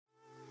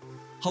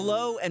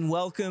Hello and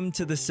welcome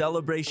to the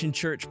Celebration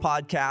Church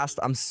podcast.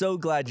 I'm so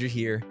glad you're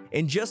here.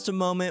 In just a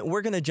moment,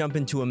 we're going to jump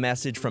into a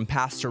message from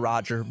Pastor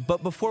Roger.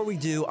 But before we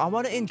do, I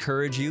want to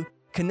encourage you,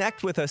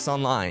 connect with us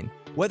online.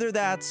 Whether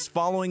that's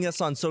following us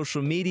on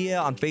social media,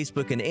 on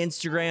Facebook and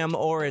Instagram,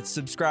 or it's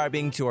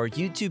subscribing to our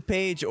YouTube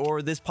page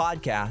or this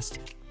podcast,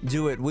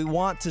 do it. We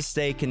want to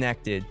stay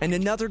connected. And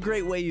another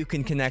great way you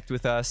can connect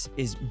with us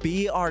is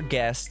be our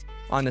guest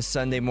on a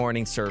Sunday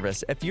morning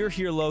service. If you're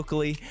here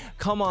locally,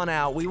 come on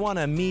out. We want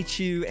to meet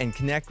you and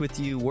connect with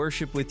you,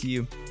 worship with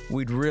you.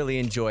 We'd really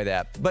enjoy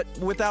that. But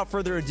without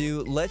further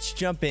ado, let's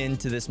jump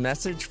into this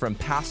message from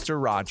Pastor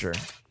Roger.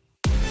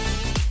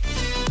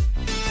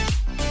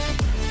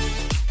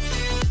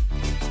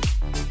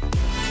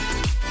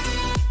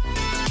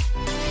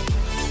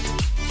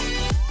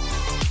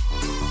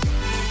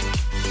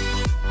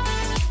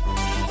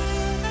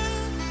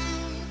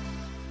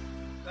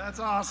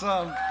 That's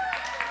awesome.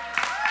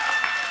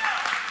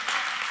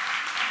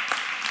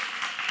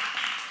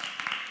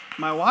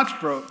 My watch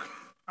broke.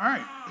 All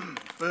right.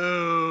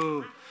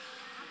 Boo.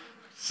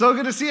 So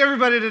good to see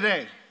everybody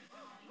today.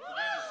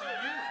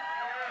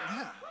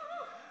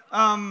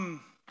 Yeah.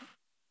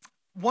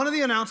 One of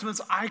the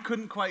announcements, I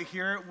couldn't quite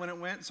hear it when it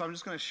went, so I'm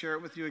just going to share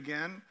it with you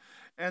again.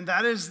 And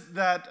that is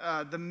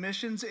that the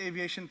Missions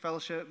Aviation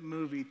Fellowship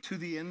movie, To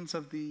the Ends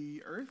of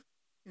the Earth,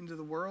 Into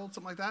the World,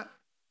 something like that.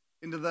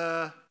 Into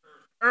the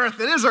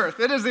Earth. It is Earth.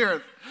 It is the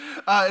Earth.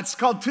 It's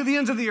called To the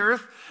Ends of the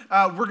Earth.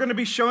 We're going to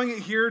be showing it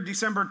here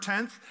December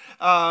 10th.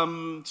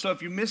 So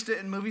if you missed it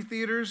in movie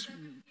theaters,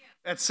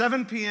 at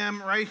 7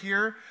 p.m. right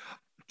here,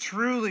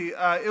 truly,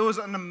 it was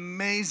an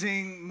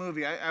amazing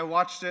movie. I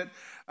watched it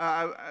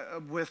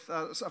with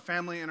a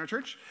family in our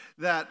church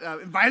that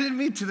invited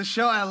me to the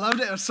show. I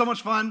loved it. It was so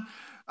much fun.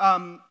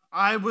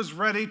 I was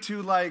ready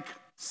to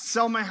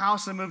sell my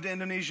house and move to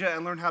Indonesia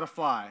and learn how to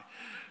fly.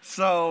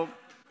 So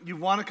you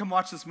want to come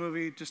watch this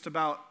movie just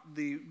about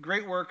the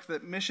great work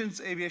that Missions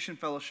Aviation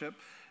Fellowship,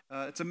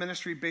 it's a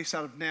ministry based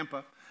out of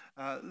Nampa,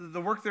 the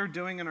work they're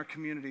doing in our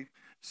community.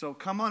 So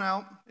come on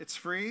out, it's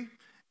free,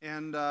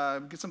 and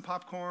get some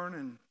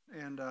popcorn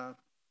and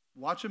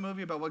watch a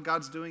movie about what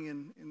God's doing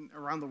in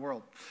around the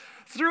world.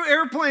 Through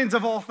airplanes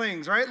of all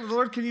things, right? The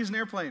Lord can use an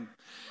airplane,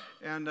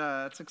 and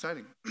it's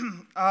exciting.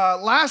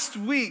 Last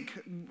week,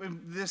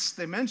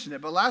 they mentioned it,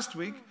 but last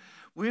week,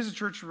 we as a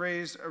church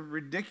raised a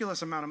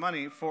ridiculous amount of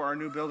money for our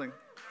new building,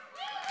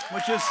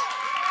 which is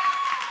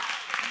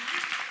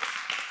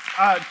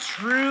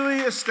truly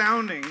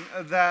astounding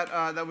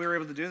that we were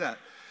able to do that.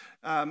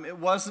 It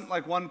wasn't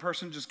like one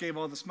person just gave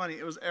all this money.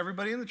 It was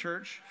everybody in the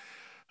church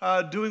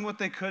doing what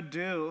they could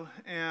do,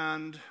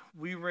 and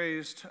we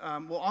raised,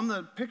 on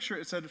the picture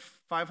it said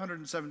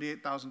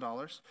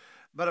 $578,000,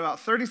 but about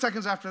 30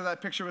 seconds after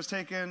that picture was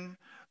taken,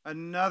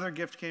 another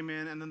gift came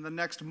in, and then the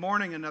next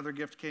morning another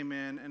gift came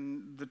in,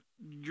 and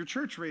your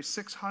church raised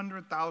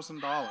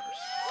 $600,000.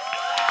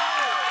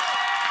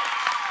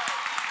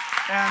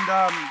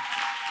 And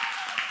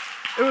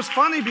it was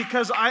funny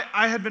because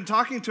I had been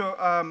talking to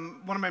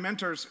one of my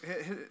mentors.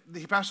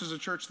 He pastors a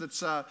church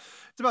that's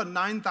it's about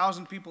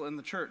 9,000 people in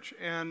the church,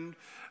 and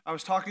I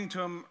was talking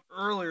to him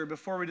earlier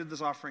before we did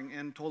this offering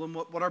and told him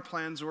what our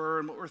plans were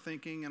and what we're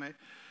thinking, and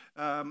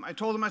I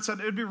told him, I said,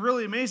 it would be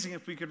really amazing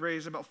if we could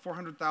raise about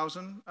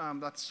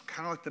 $400,000. That's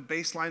kind of like the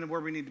baseline of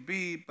where we need to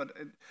be, but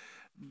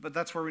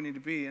that's where we need to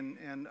be. And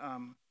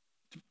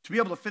to be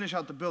able to finish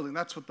out the building,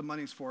 that's what the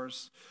money's for.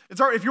 It's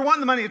already, if you're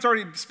wanting the money, it's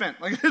already spent.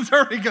 It's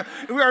already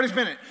we already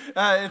spent it.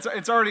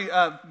 It's already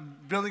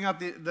building out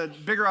the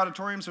bigger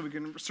auditorium so we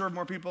can serve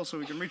more people, so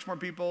we can reach more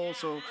people,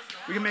 so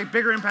we can make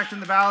bigger impact in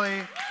the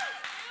valley,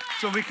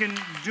 so we can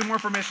do more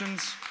for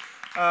missions.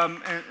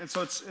 And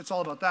so it's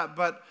all about that.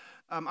 But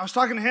I was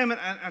talking to him, and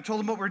I told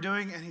him what we're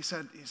doing, and he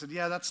said,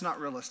 yeah, that's not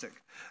realistic.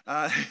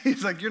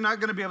 He's like, you're not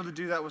going to be able to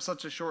do that with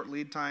such a short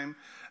lead time,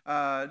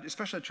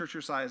 especially a church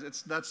your size.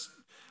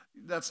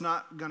 That's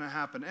not going to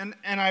happen.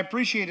 And I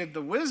appreciated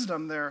the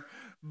wisdom there,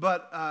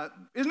 but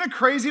isn't it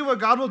crazy what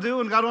God will do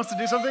when God wants to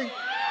do something?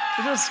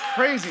 It's just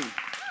crazy.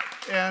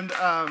 And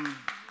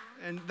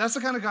that's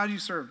the kind of God you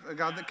serve, a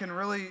God that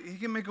he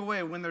can make a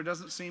way when there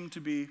doesn't seem to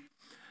be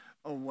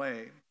a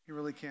way. He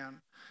really can.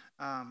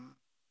 I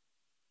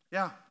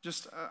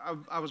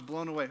was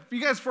blown away.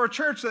 You guys, for a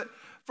church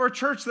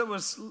that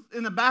was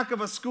in the back of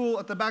a school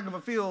at the back of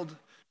a field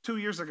 2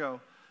 years ago,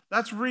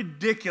 that's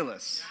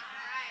ridiculous.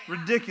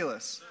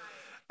 Ridiculous.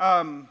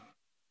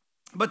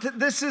 But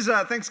this is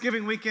a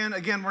Thanksgiving weekend.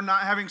 Again, we're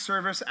not having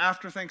service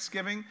after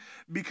Thanksgiving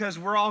because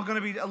we're all going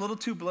to be a little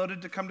too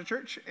bloated to come to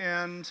church,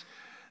 and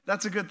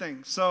that's a good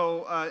thing.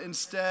 So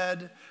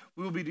instead,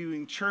 we will be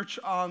doing church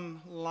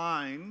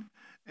online.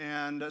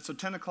 And so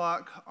 10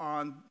 o'clock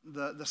on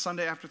the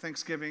Sunday after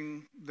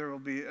Thanksgiving, it'll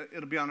be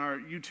on our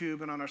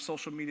YouTube and on our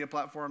social media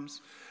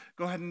platforms.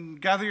 Go ahead and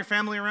gather your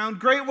family around.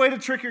 Great way to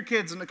trick your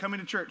kids into coming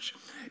to church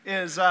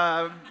is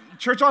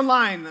church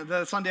online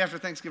the Sunday after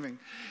Thanksgiving.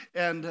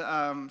 And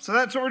so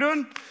that's what we're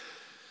doing.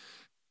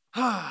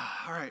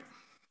 All right.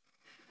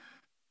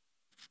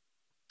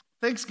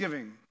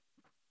 Thanksgiving.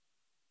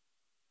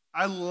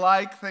 I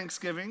like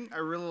Thanksgiving. I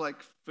really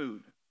like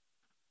food.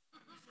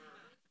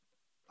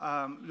 Do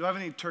I have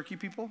any turkey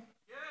people?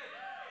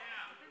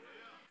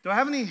 Do I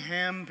have any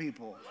ham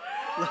people?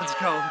 Let's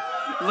go.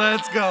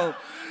 Let's go.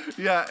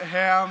 Yeah,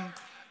 ham.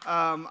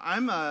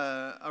 I'm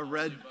a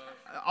red,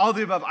 all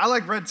the above. I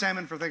like red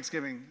salmon for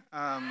Thanksgiving.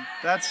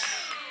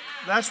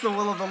 That's the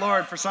will of the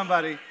Lord for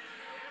somebody,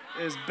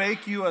 is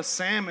bake you a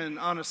salmon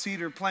on a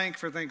cedar plank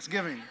for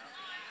Thanksgiving.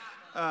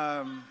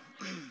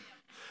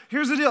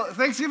 Here's the deal.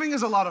 Thanksgiving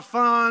is a lot of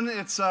fun.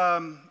 It's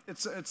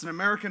an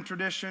American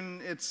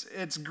tradition.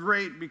 It's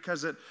great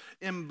because it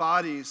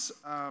embodies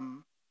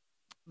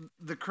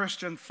the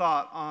Christian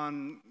thought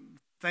on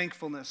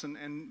thankfulness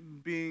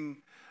and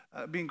being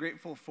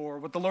grateful for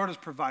what the Lord has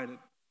provided.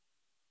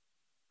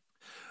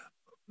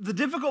 The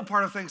difficult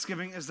part of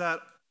Thanksgiving is that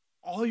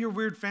all your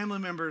weird family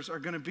members are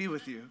going to be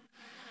with you.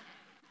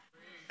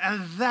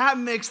 And that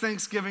makes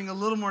Thanksgiving a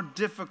little more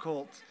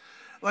difficult.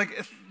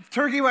 Like,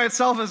 turkey by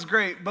itself is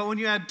great, but when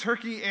you add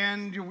turkey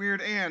and your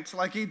weird aunt,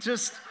 like it's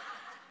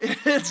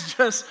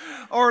just,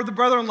 or the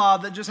brother-in-law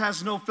that just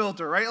has no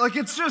filter, right? Like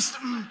it's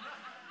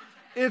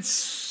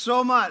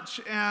so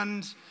much.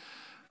 And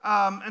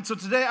so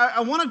today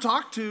I want to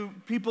talk to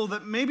people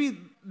that maybe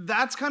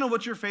that's kind of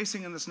what you're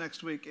facing in this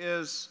next week,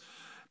 is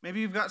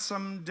maybe you've got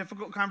some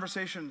difficult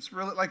conversations.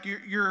 Really, like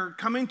you're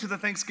coming to the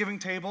Thanksgiving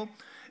table,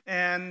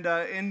 and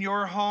in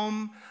your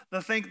home,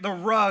 the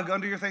rug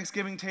under your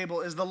Thanksgiving table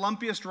is the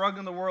lumpiest rug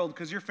in the world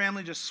because your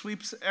family just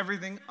sweeps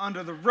everything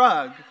under the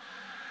rug.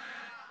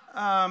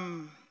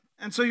 And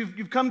so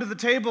you've come to the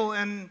table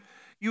and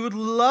you would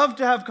love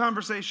to have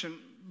conversation,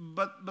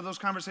 but those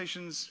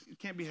conversations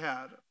can't be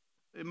had.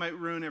 It might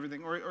ruin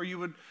everything. Or you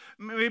would,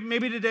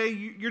 maybe today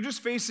you're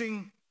just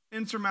facing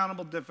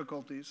insurmountable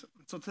difficulties.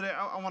 So today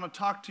I want to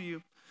talk to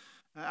you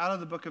out of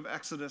the book of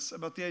Exodus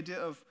about the idea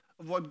of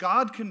what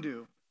God can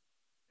do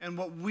and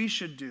what we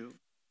should do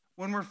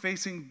when we're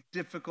facing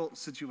difficult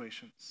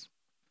situations.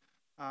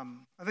 I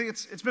think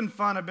it's been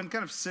fun. I've been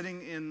kind of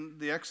sitting in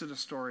the Exodus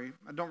story.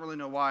 I don't really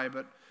know why,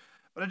 but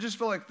I just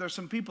feel like there's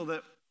some people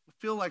that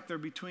feel like they're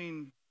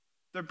between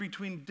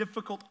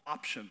difficult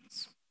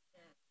options.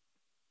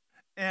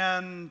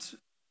 And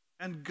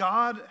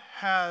God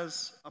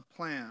has a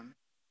plan,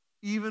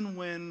 even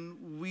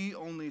when we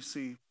only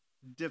see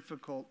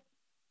difficult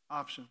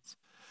options.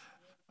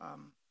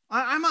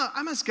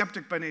 I'm a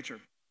skeptic by nature.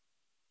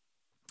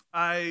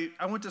 I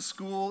went to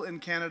school in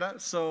Canada,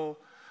 so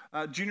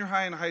junior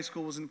high and high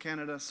school was in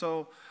Canada,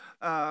 so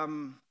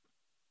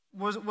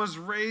was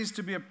raised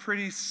to be a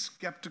pretty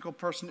skeptical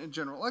person in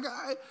general. Like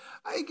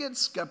I get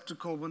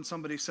skeptical when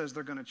somebody says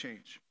they're going to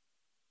change.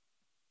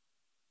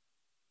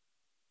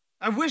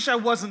 I wish I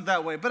wasn't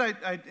that way, but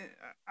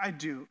I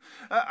do.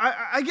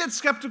 I get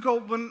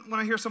skeptical when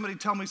I hear somebody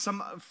tell me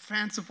some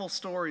fanciful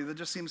story that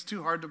just seems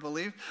too hard to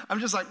believe. I'm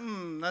just like,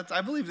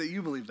 I believe that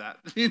you believe that.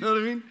 You know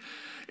what I mean?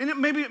 And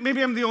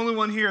maybe I'm the only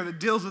one here that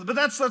deals with it, but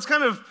that's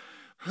kind of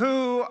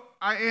who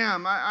I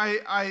am.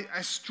 I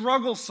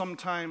struggle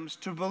sometimes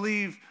to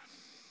believe,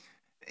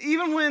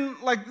 even when,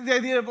 like, the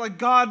idea of, like,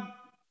 God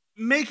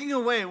making a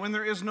way when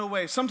there is no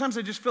way. Sometimes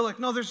I just feel like,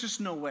 no, there's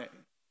just no way.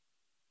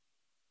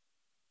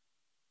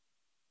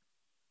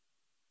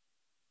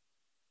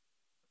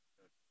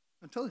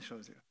 Until he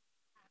shows you.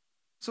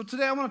 So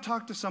today I want to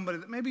talk to somebody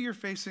that maybe you're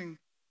facing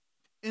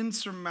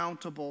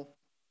insurmountable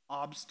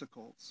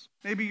obstacles.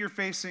 Maybe you're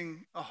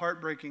facing a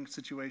heartbreaking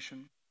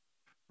situation.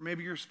 Or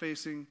maybe you're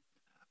facing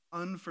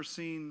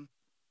unforeseen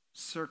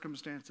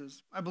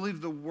circumstances. I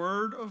believe the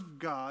Word of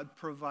God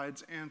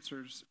provides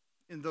answers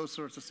in those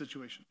sorts of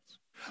situations.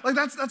 Like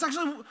that's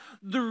actually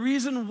the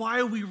reason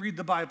why we read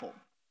the Bible.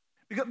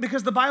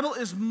 Because the Bible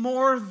is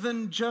more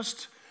than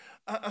just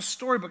a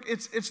storybook.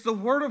 It's the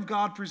Word of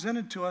God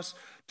presented to us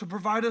to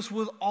provide us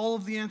with all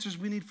of the answers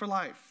we need for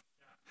life.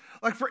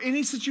 Like for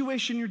any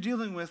situation you're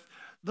dealing with,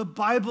 the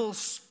Bible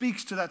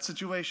speaks to that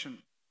situation.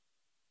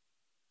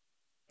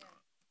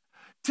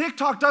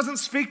 TikTok doesn't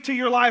speak to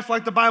your life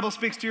like the Bible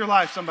speaks to your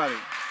life, somebody.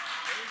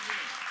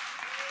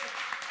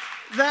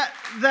 That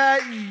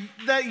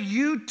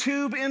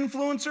YouTube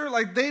influencer,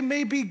 like they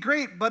may be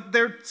great, but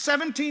they're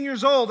 17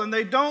 years old and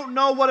they don't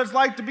know what it's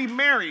like to be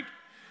married.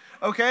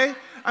 Okay?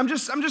 I'm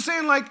just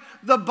saying, like,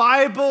 the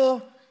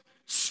Bible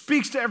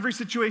speaks to every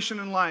situation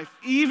in life.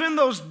 Even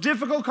those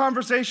difficult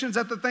conversations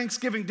at the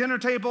Thanksgiving dinner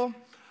table,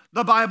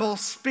 the Bible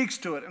speaks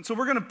to it. And so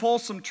we're going to pull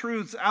some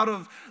truths out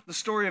of the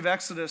story of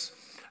Exodus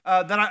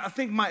that I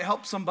think might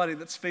help somebody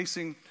that's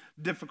facing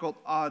difficult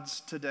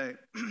odds today.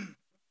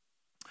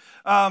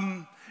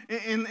 In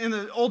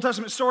the Old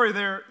Testament story,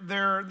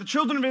 the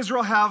children of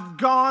Israel have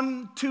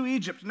gone to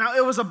Egypt. Now,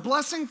 it was a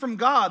blessing from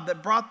God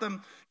that brought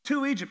them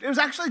to Egypt. It was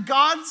actually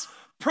God's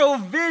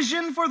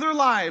provision for their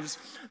lives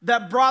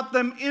that brought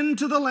them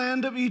into the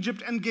land of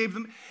Egypt and gave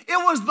them. It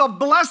was the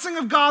blessing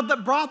of God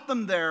that brought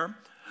them there,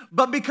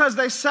 but because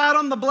they sat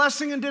on the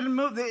blessing and didn't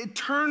move, it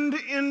turned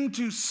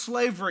into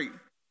slavery.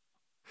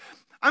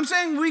 I'm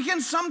saying we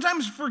can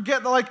sometimes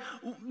forget that, like,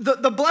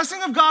 the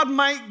blessing of God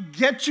might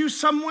get you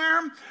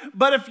somewhere,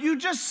 but if you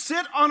just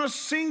sit on a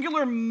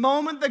singular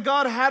moment that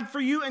God had for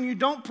you and you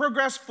don't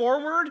progress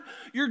forward,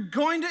 you're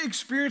going to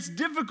experience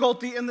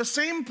difficulty in the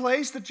same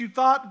place that you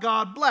thought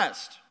God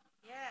blessed.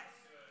 Yes.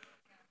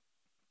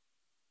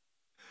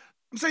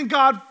 I'm saying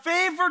God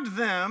favored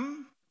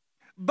them,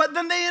 but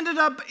then they ended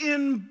up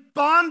in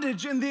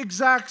bondage in the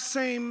exact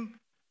same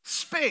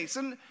space.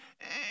 And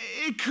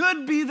it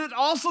could be that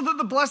also that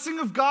the blessing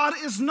of God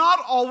is not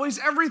always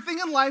everything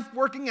in life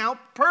working out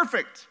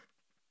perfect.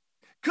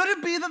 Could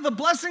it be that the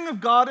blessing of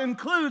God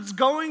includes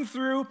going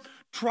through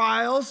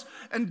trials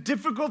and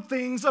difficult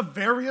things of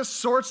various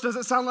sorts? Does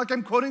it sound like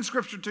I'm quoting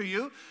scripture to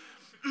you?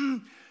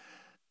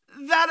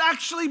 That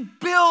actually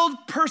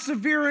build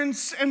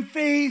perseverance and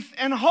faith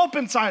and hope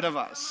inside of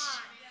us.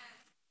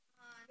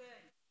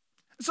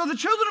 So the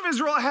children of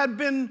Israel had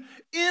been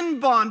in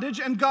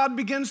bondage, and God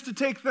begins to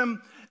take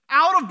them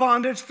out of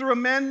bondage through a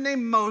man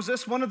named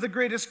Moses, one of the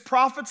greatest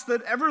prophets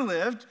that ever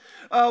lived,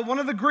 one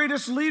of the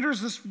greatest leaders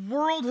this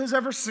world has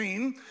ever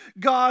seen.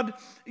 God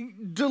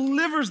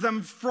delivers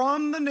them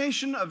from the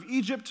nation of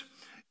Egypt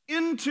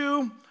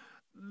into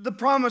the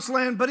promised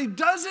land, but he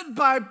does it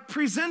by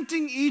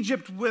presenting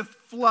Egypt with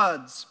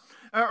floods,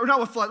 or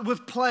not with floods,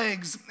 with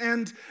plagues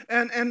and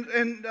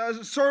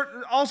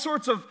all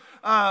sorts of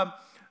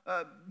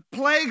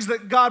plagues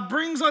that God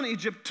brings on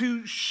Egypt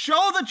to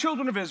show the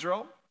children of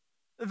Israel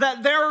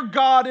that their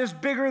God is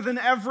bigger than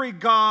every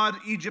god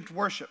Egypt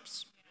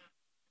worships.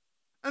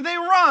 And they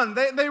run.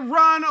 They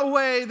run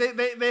away.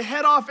 They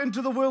head off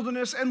into the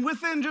wilderness. And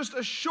within just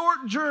a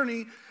short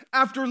journey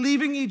after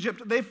leaving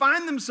Egypt, they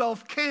find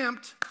themselves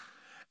camped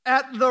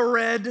at the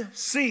Red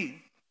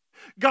Sea.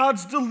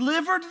 God's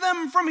delivered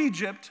them from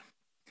Egypt.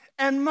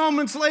 And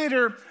moments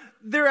later,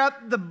 they're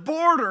at the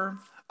border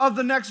of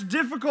the next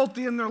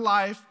difficulty in their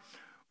life,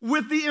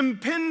 with the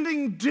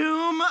impending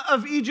doom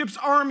of Egypt's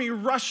army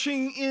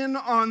rushing in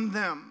on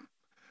them.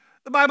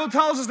 The Bible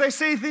tells us, they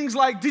say things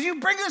like, "Did you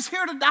bring us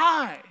here to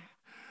die?"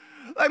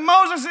 Like,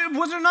 Moses,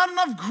 was there not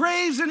enough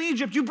graves in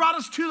Egypt? You brought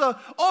us to the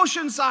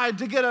ocean side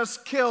to get us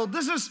killed.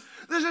 This is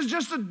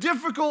just a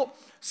difficult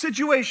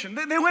situation.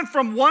 They went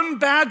from one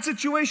bad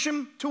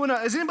situation to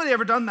another. Has anybody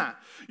ever done that?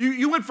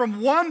 You went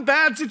from one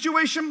bad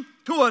situation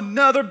to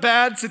another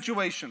bad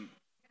situation.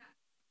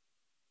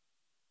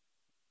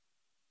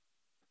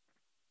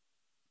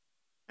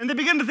 And they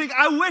begin to think,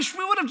 I wish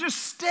we would have just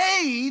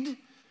stayed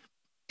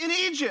in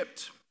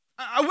Egypt.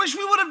 I wish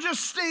we would have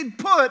just stayed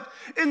put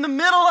in the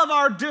middle of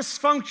our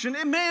dysfunction.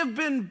 It may have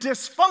been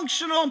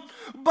dysfunctional,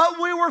 but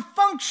we were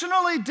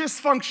functionally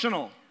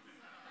dysfunctional.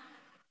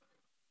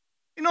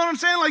 You know what I'm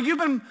saying? Like, you've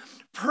been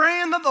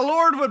praying that the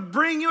Lord would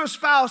bring you a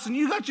spouse, and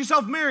you got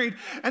yourself married,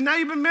 and now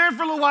you've been married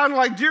for a little while, and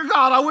you're like, dear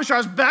God, I wish I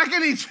was back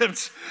in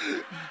Egypt.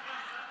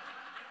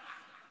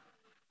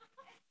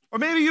 Or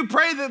maybe you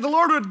pray that the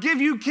Lord would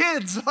give you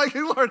kids. Like,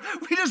 Lord,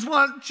 we just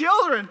want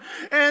children.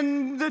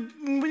 And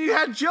when you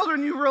had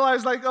children, you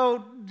realized, like,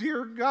 oh,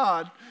 dear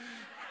God,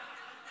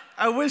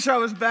 I wish I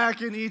was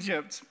back in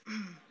Egypt.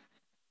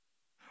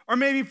 Or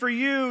maybe for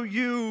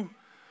you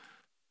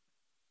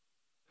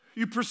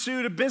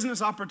pursued a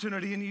business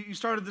opportunity, and you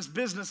started this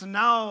business, and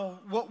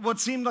now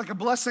what seemed like a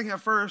blessing at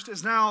first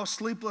is now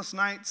sleepless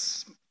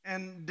nights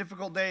and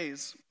difficult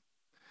days.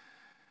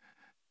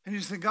 And you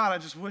just think, God, I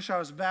just wish I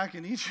was back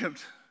in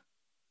Egypt.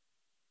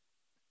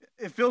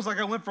 It feels like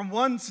I went from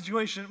one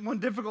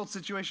difficult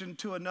situation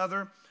to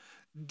another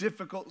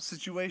difficult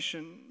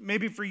situation.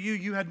 Maybe for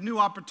you had new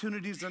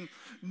opportunities and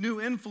new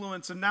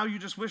influence, and now you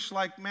just wish,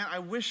 like, man, I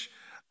wish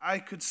I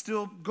could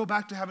still go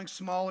back to having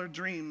smaller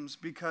dreams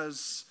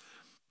because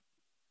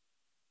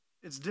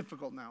it's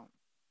difficult now.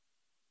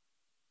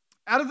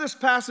 Out of this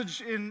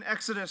passage in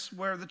Exodus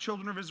where the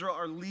children of Israel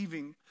are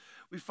leaving,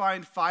 we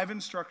find 5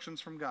 instructions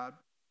from God.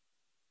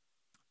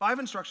 5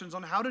 instructions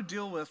on how to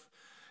deal with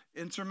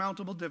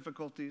insurmountable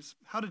difficulties,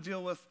 how to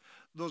deal with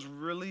those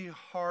really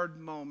hard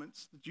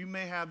moments that you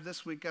may have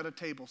this week at a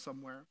table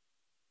somewhere.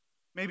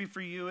 Maybe for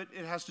you it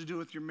has to do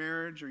with your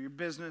marriage or your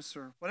business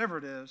or whatever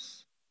it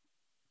is.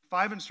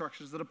 5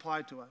 instructions that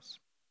apply to us.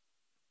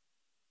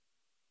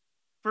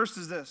 First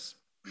is this.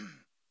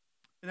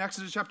 In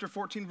Exodus chapter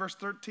 14, verse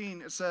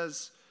 13, it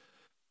says,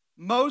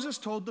 Moses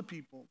told the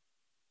people,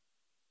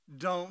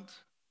 don't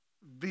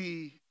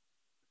be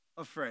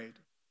afraid.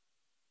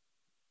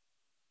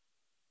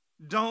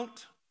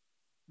 Don't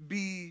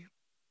be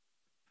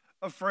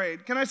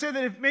afraid. Can I say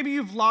that if maybe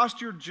you've lost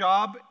your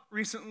job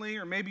recently,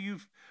 or maybe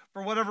you've,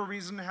 for whatever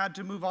reason, had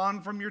to move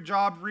on from your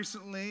job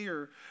recently,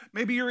 or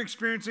maybe you're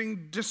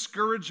experiencing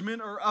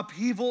discouragement or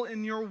upheaval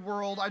in your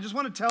world, I just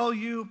want to tell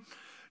you,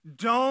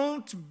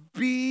 don't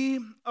be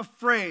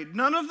afraid.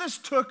 None of this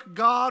took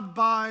God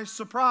by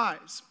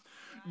surprise.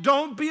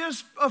 Don't be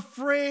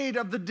afraid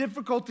of the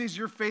difficulties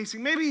you're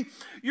facing. Maybe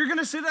you're going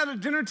to sit at a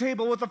dinner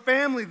table with a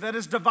family that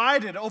is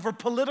divided over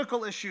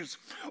political issues.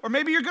 Or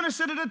maybe you're going to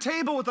sit at a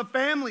table with a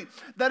family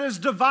that is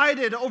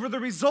divided over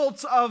the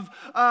results of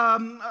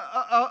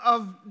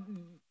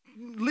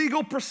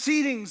legal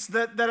proceedings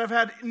that have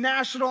had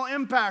national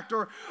impact,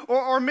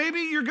 or maybe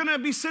you're going to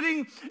be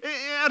sitting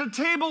at a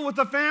table with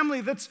a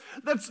family that's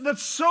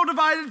so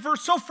divided,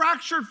 so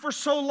fractured for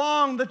so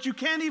long that you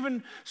can't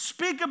even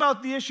speak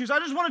about the issues. I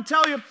just want to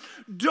tell you,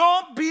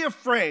 don't be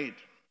afraid.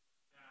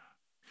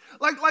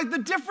 Like the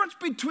difference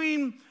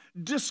between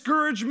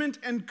discouragement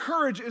and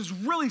courage is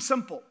really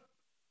simple.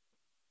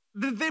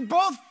 They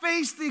both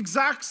face the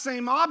exact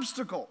same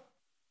obstacle.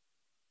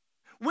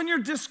 When you're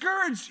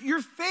discouraged,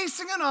 you're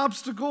facing an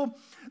obstacle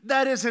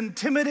that is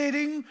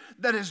intimidating,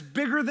 that is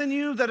bigger than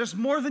you, that is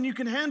more than you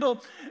can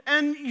handle,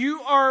 and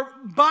you are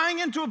buying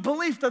into a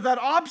belief that that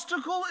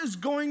obstacle is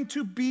going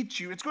to beat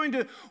you. It's going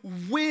to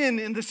win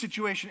in the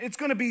situation. It's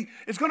going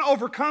to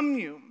overcome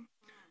you.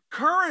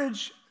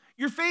 Courage,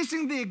 you're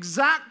facing the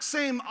exact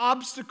same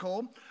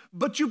obstacle,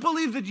 but you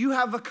believe that you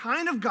have a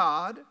kind of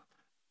God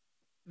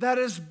that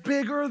is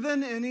bigger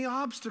than any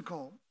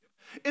obstacle.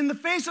 In the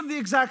face of the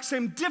exact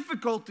same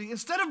difficulty,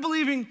 instead of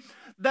believing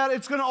that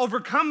it's going to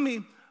overcome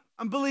me,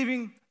 I'm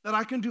believing that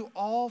I can do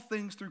all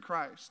things through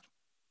Christ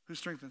who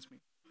strengthens me.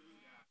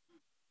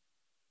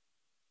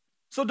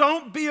 So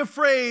don't be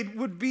afraid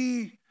would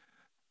be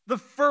the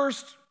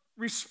first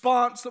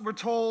response that we're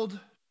told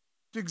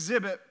to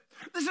exhibit.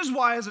 This is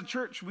why as a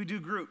church we do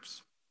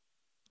groups.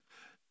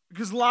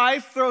 Because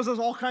life throws us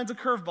all kinds of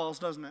curveballs,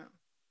 doesn't it?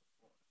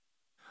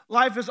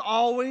 Life is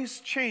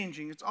always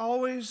changing. It's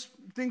always,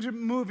 things are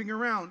moving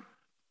around.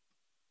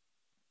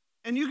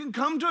 And you can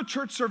come to a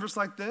church service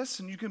like this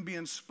and you can be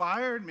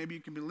inspired. Maybe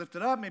you can be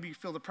lifted up. Maybe you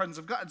feel the presence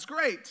of God. It's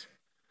great.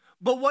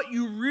 But what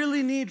you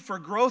really need for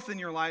growth in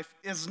your life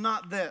is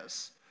not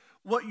this.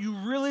 What you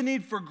really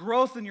need for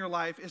growth in your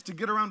life is to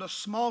get around a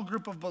small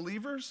group of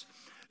believers,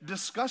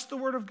 discuss the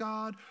Word of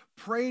God,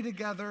 pray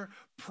together,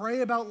 pray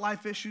about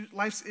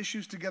life's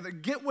issues together,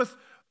 get with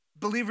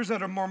believers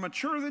that are more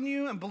mature than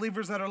you and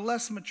believers that are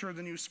less mature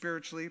than you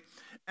spiritually,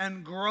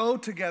 and grow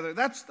together.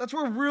 That's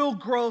where real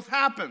growth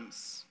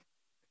happens.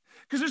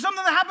 Because there's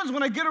something that happens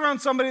when I get around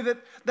somebody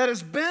that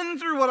has been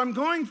through what I'm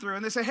going through,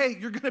 and they say, hey,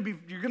 you're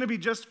gonna be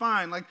just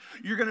fine. Like,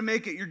 you're gonna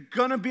make it. You're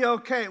gonna be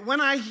okay. When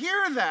I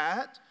hear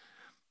that,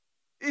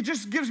 it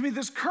just gives me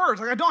this courage.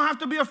 Like, I don't have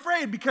to be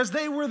afraid because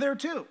they were there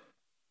too.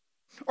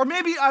 Or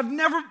maybe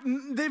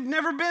they've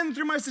never been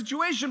through my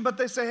situation, but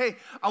they say, hey,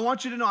 I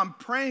want you to know I'm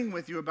praying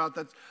with you about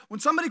that. When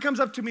somebody comes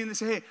up to me and they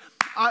say, hey,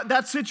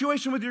 that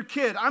situation with your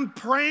kid, I'm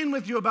praying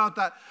with you about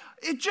that.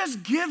 It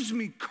just gives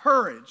me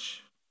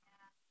courage.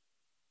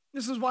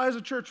 This is why as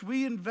a church,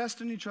 we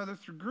invest in each other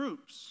through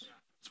groups.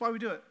 That's why we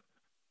do it.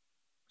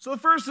 So the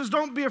first is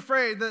don't be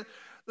afraid. The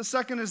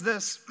second is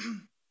this.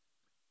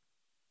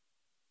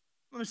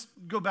 Let me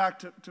go back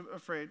to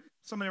afraid.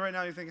 Somebody right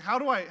now, you're thinking, how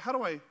do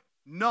I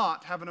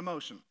not have an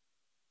emotion?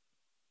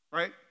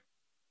 Right?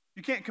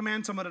 You can't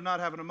command someone to not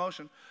have an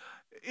emotion.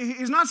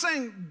 He's not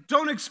saying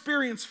don't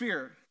experience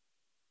fear.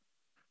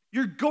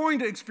 You're going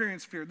to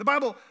experience fear. The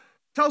Bible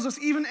tells us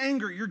even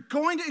anger. You're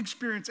going to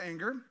experience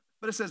anger,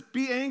 but it says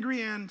be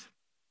angry and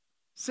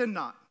sin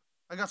not.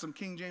 I got some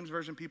King James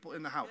Version people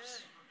in the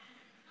house.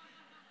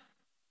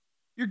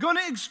 You're going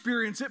to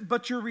experience it,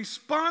 but your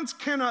response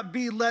cannot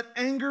be let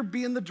anger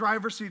be in the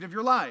driver's seat of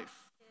your life.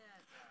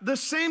 The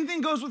same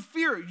thing goes with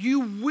fear. You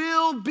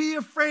will be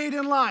afraid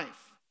in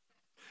life.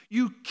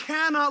 You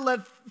cannot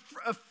let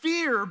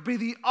fear be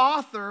the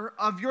author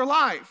of your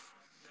life.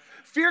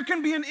 Fear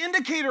can be an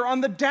indicator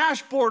on the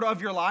dashboard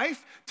of your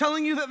life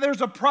telling you that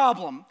there's a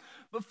problem,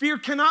 but fear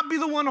cannot be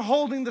the one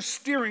holding the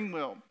steering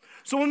wheel.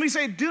 So when we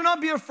say do not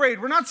be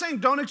afraid, we're not saying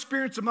don't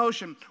experience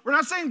emotion. We're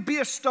not saying be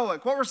a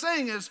stoic. What we're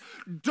saying is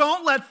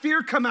don't let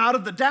fear come out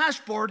of the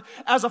dashboard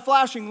as a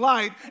flashing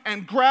light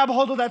and grab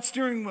hold of that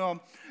steering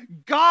wheel.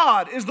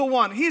 God is the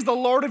one. He's the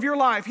Lord of your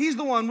life. He's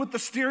the one with the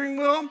steering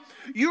wheel.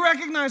 You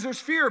recognize there's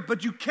fear,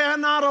 but you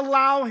cannot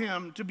allow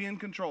him to be in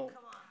control.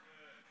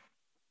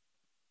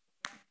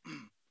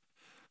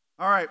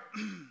 All right,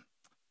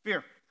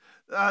 fear.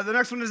 The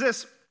next one is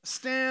this.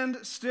 Stand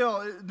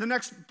still. The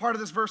next part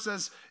of this verse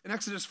says in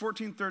Exodus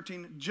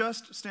 14:13,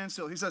 just stand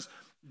still. He says,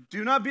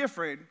 do not be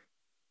afraid.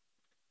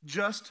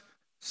 Just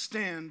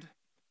stand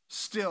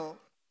still.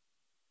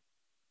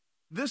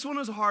 This one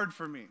is hard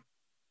for me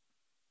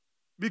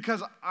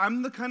because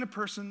I'm the kind of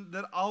person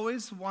that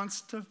always wants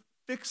to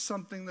fix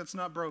something that's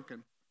not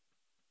broken.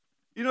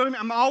 You know what I mean?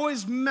 I'm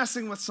always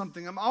messing with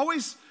something.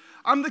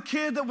 I'm the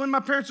kid that when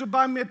my parents would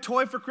buy me a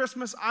toy for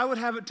Christmas, I would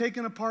have it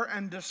taken apart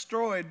and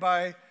destroyed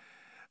by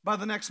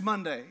the next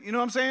Monday. You know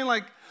what I'm saying?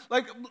 Like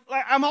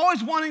I'm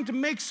always wanting to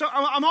make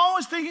I'm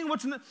always thinking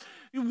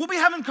we'll be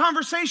having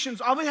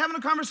conversations. I'll be having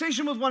a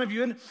conversation with one of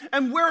you,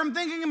 and where I'm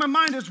thinking in my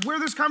mind is where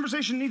this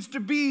conversation needs to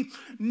be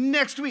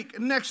next week,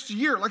 next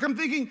year. Like I'm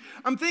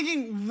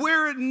thinking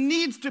where it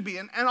needs to be.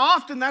 And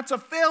often that's a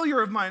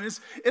failure of mine is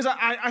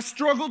I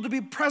struggle to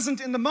be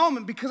present in the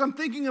moment because I'm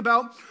thinking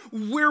about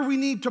where we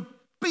need to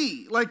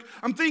be. Like,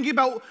 I'm thinking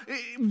about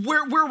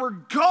where we're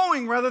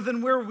going rather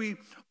than where we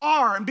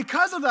are. And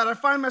because of that, I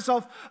find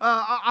myself,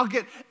 I'll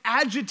get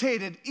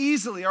agitated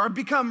easily, or I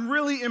become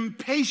really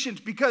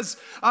impatient because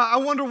I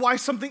wonder why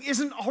something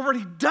isn't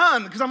already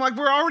done. Because I'm like,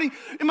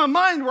 in my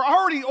mind, we're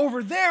already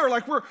over there.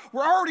 Like, we're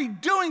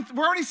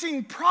already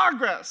seeing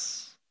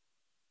progress.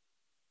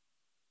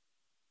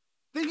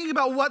 Thinking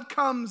about what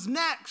comes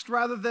next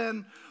rather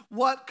than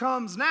what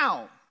comes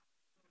now.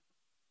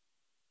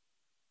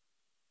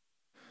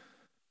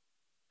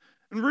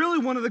 And really,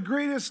 one of the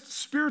greatest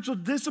spiritual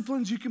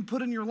disciplines you can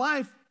put in your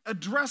life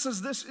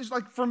addresses this. Is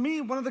like, for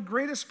me, one of the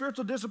greatest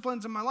spiritual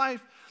disciplines in my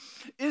life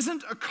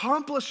isn't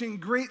accomplishing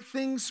great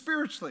things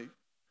spiritually.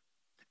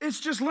 It's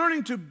just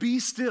learning to be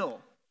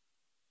still.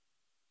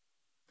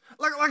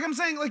 Like I'm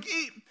saying,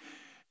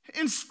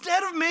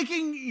 instead of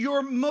making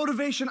your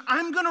motivation,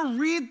 I'm going to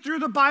read through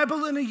the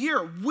Bible in a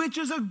year, which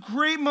is a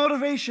great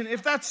motivation.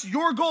 If that's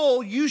your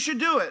goal, you should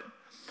do it.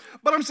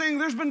 But I'm saying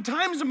there's been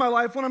times in my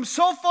life when I'm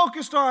so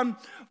focused on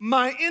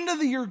my end of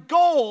the year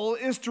goal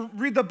is to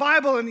read the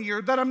Bible in a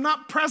year that I'm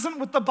not present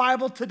with the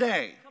Bible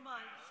today. Come on,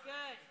 it's good.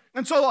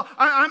 And so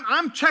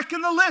I'm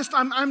checking the list.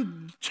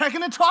 I'm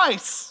checking it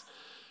twice.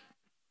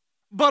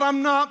 But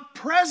I'm not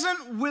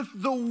present with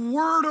the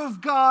Word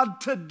of God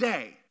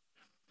today.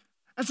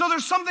 And so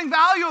there's something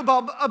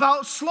valuable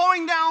about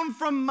slowing down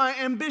from my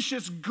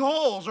ambitious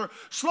goals or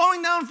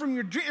slowing down from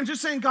your dreams and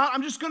just saying, God,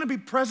 I'm just going to be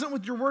present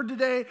with your word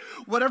today.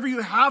 Whatever you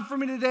have for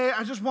me today,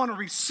 I just want to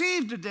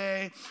receive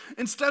today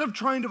instead of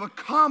trying to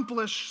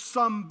accomplish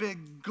some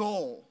big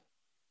goal.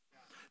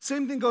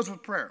 Same thing goes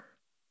with prayer.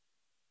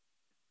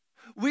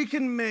 We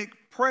can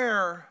make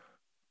prayer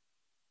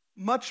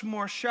much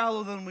more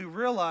shallow than we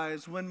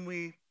realize when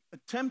we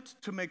attempt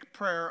to make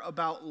prayer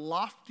about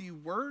lofty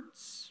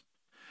words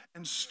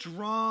and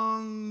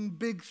strong,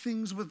 big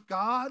things with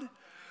God.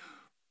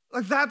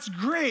 Like, that's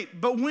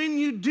great. But when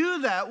you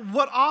do that,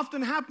 what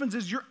often happens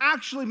is you're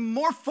actually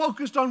more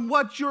focused on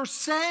what you're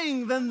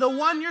saying than the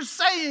one you're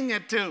saying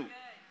it to.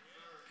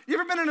 You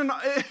ever been in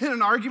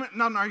an argument,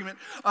 not an argument,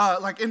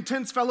 like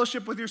intense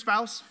fellowship with your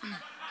spouse?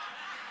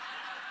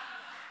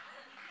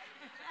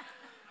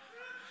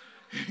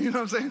 You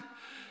know what I'm saying?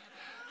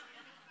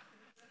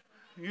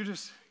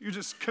 You're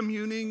just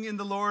communing in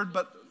the Lord,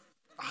 but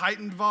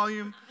heightened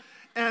volume.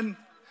 And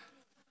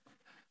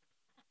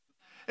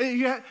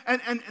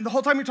the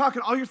whole time you're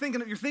talking, all you're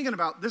thinking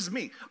about, this is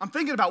me. I'm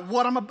thinking about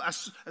what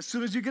as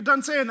soon as you get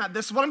done saying that,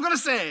 this is what I'm going to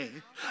say.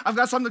 I've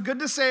got something good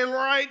to say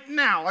right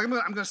now. Like, I'm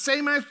going to say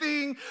my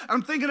thing.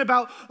 I'm thinking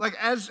about, like,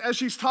 as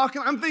she's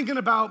talking, I'm thinking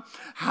about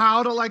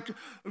how to, like,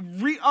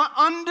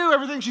 undo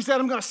everything she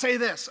said. I'm going to say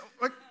this.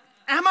 Like,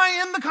 am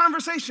I in the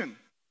conversation?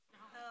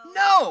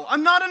 No,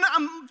 I'm not.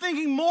 I'm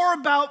thinking more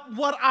about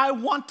what I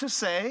want to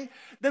say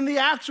than the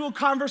actual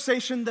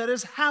conversation that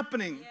is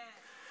happening. Yes.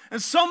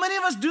 And so many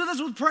of us do this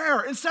with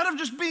prayer. Instead of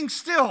just being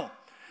still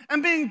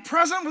and being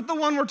present with the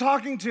one we're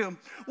talking to,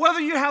 whether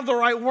you have the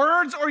right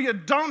words or you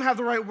don't have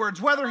the right words,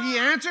 whether he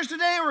answers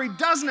today or he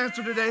doesn't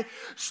answer today,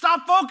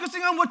 stop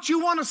focusing on what you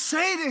want to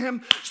say to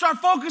him. Start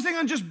focusing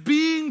on just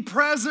being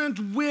present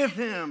with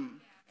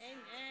him.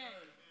 Amen.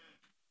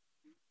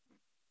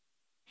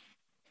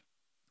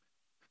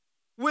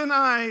 When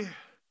I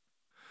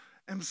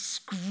am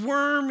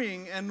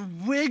squirming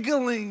and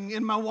wiggling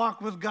in my walk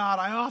with God,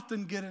 I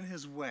often get in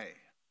his way.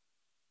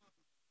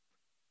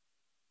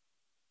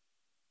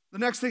 The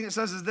next thing it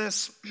says is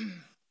this,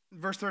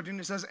 verse 13,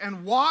 it says,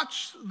 and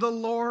watch the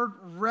Lord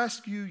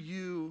rescue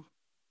you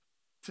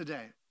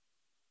today.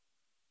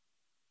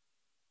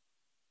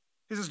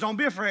 He says, don't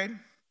be afraid,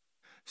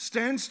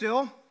 stand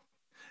still,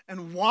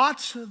 and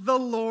watch the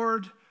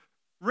Lord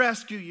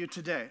rescue you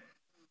today.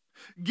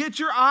 Get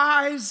your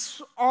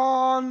eyes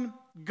on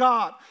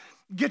God.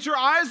 Get your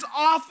eyes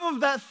off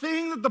of that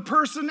thing that the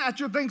person at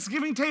your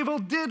Thanksgiving table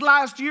did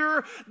last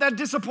year that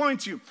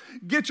disappoints you.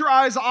 Get your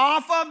eyes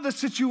off of the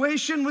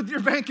situation with your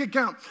bank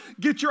account.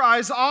 Get your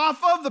eyes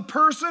off of the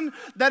person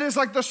that is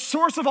like the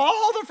source of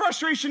all the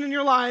frustration in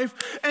your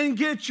life, and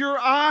get your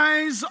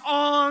eyes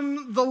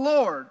on the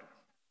Lord.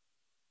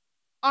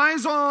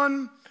 Eyes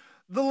on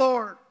the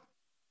Lord.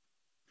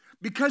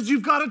 Because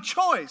you've got a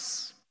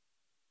choice.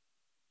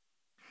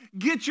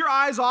 Get your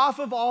eyes off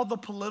of all the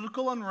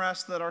political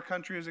unrest that our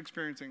country is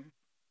experiencing.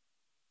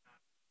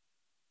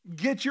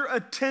 Get your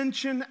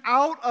attention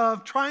out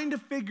of trying to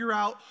figure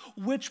out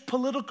which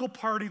political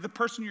party the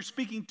person you're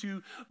speaking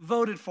to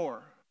voted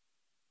for.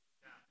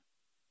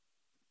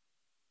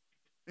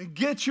 And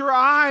get your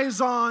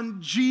eyes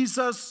on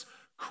Jesus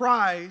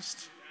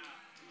Christ.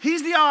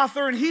 He's the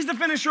author and he's the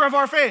finisher of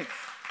our faith.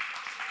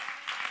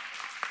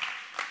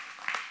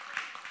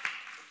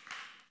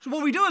 So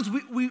what we do is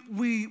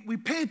we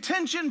pay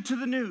attention to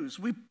the news.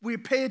 We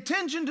pay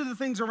attention to the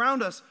things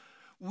around us.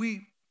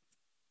 We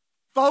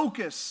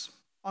focus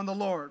on the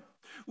Lord.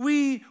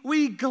 We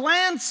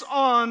glance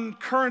on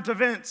current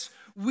events.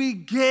 We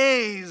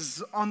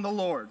gaze on the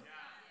Lord.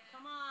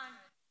 Come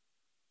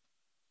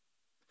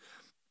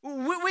on.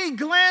 We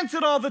glance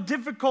at all the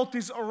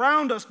difficulties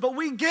around us, but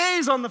we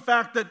gaze on the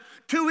fact that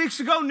 2 weeks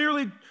ago,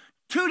 nearly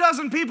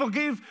 24 people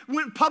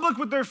went public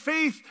with their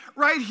faith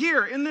right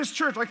here in this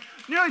church. Like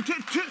nearly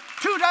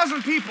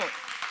 24 people.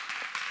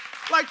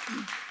 Like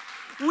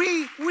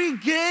we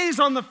gaze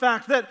on the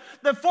fact that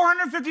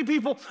 450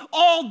 people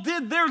all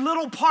did their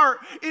little part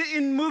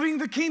in moving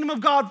the kingdom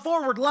of God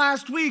forward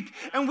last week.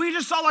 And we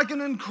just saw like an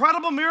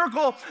incredible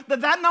miracle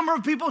that number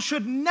of people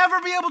should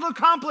never be able to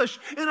accomplish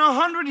in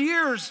 100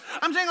 years.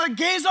 I'm saying like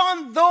gaze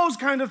on those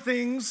kind of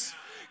things.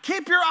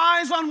 Keep your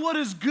eyes on what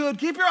is good.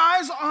 Keep your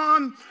eyes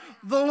on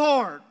the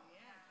Lord.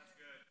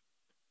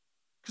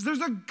 Because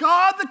there's a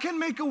God that can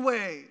make a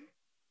way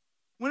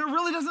when it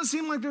really doesn't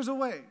seem like there's a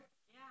way.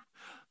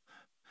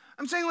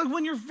 I'm saying like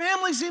when your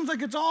family seems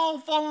like it's all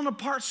falling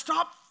apart,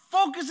 stop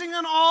focusing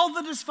on all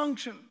the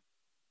dysfunction.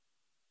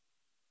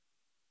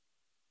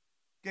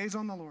 Gaze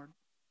on the Lord.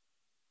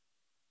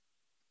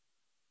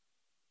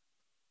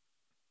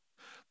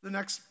 The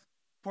next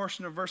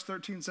portion of verse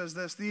 13 says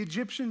this: the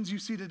Egyptians you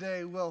see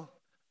today they will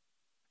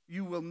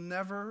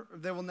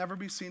never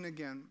be seen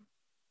again.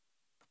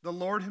 The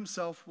Lord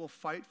himself will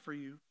fight for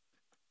you.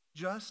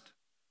 Just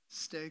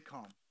stay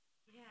calm.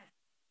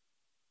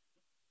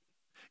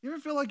 You ever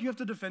feel like you have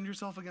to defend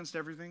yourself against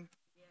everything?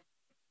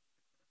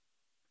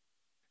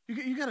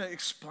 Yeah. You got to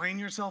explain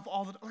yourself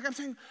all the time. Like I'm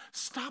saying,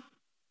 stop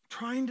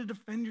trying to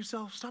defend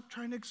yourself. Stop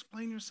trying to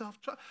explain yourself.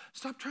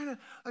 Stop trying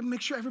to make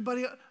sure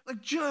everybody,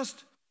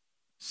 just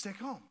stay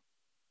calm.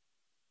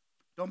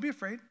 Don't be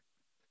afraid.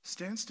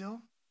 Stand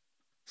still.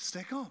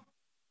 Stay calm.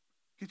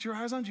 Get your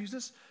eyes on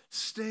Jesus.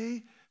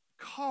 Stay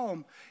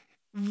calm.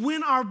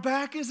 When our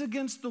back is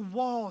against the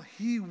wall,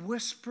 he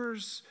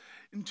whispers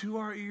into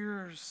our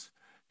ears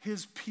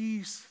his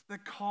peace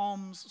that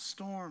calms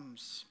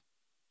storms.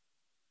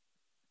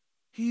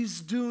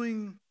 He's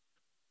doing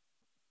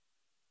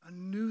a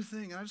new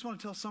thing. And I just want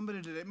to tell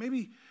somebody today,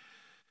 maybe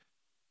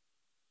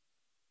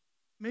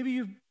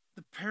you're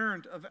the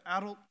parent of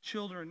adult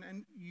children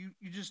and you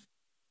just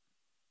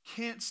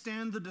can't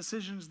stand the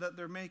decisions that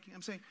they're making.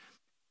 I'm saying,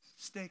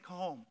 stay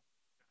calm.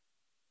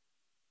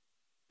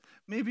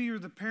 Maybe you're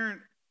the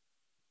parent,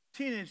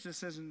 teenage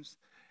decisions,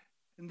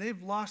 and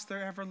they've lost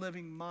their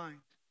ever-living mind.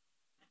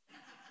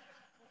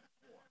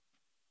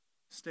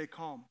 Stay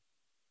calm.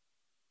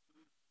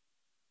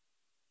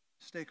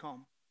 Stay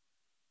calm.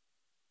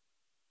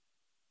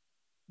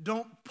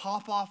 Don't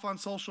pop off on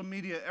social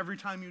media every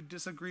time you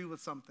disagree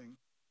with something.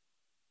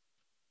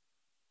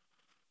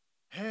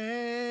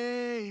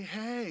 Hey.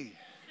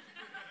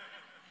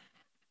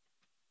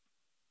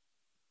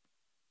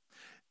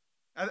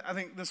 I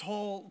think this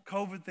whole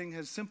COVID thing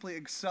has simply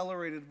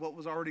accelerated what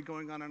was already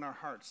going on in our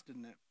hearts,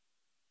 didn't it?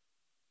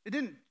 It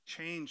didn't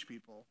change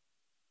people.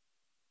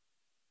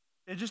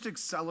 It just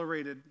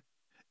accelerated.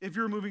 If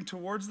you're moving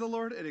towards the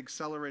Lord, it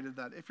accelerated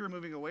that. If you're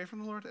moving away from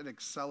the Lord, it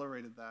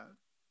accelerated that.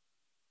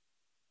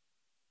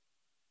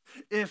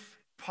 If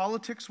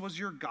politics was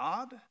your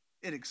God,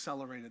 it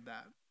accelerated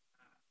that.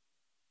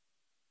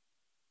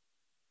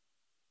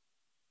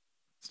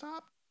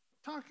 Stop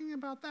talking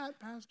about that,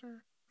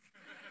 Pastor.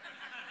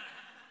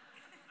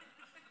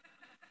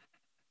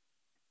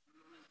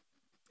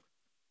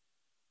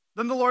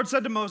 Then the Lord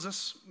said to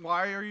Moses,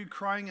 "Why are you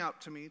crying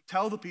out to me?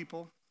 Tell the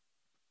people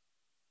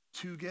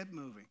to get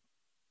moving."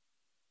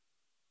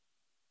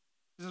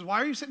 He says,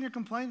 why are you sitting here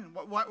complaining?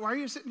 Why are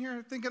you sitting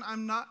here thinking I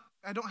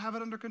don't have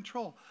it under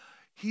control?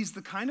 He's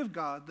the kind of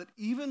God that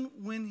even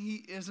when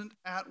he isn't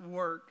at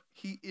work,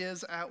 he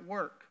is at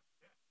work.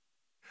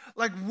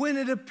 Like when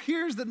it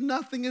appears that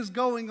nothing is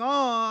going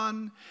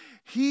on,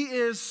 he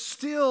is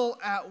still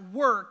at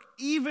work,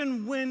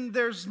 even when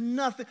there's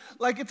nothing.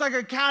 Like it's like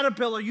a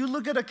caterpillar. You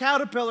look at a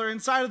caterpillar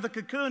inside of the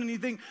cocoon and you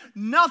think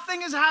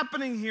nothing is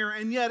happening here,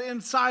 and yet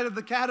inside of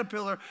the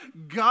caterpillar,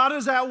 God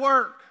is at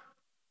work.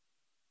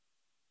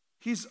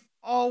 He's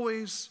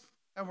always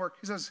at work.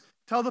 He says,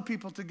 tell the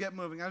people to get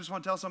moving. I just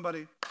want to tell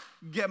somebody,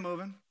 get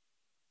moving.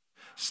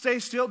 Stay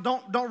still.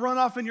 Don't run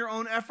off in your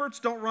own efforts.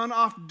 Don't run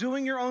off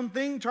doing your own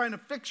thing, trying to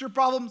fix your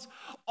problems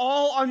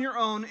all on your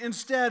own.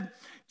 Instead,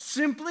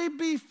 simply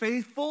be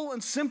faithful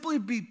and simply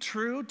be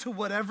true to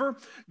whatever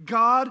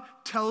God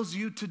tells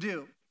you to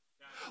do.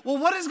 Well,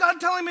 what is God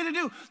telling me to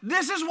do?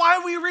 This is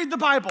why we read the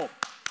Bible.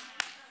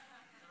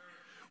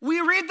 We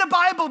read the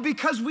Bible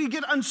because we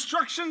get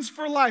instructions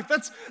for life.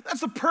 That's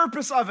the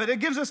purpose of it. It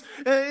gives us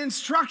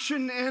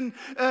instruction and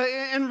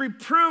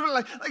reproof.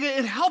 Like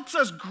it helps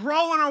us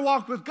grow in our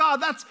walk with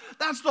God.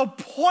 That's the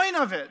point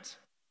of it.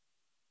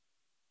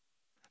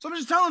 So I'm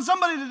just telling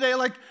somebody today,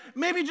 like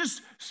maybe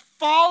just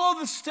follow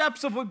the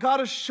steps of what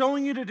God is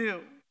showing you to do.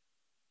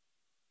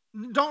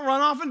 Don't run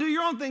off and do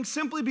your own thing.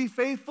 Simply be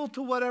faithful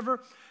to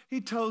whatever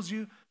he tells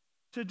you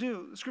to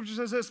do. The scripture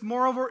says this: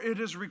 moreover, it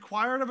is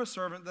required of a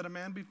servant that a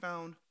man be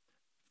found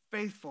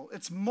faithful.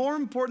 It's more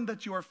important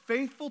that you are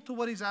faithful to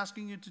what he's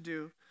asking you to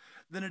do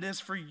than it is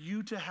for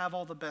you to have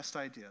all the best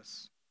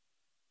ideas.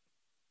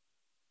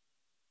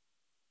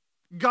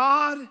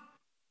 God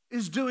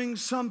is doing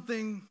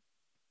something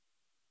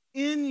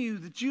in you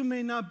that you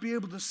may not be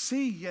able to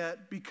see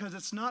yet, because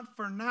it's not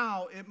for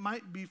now, it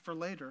might be for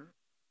later.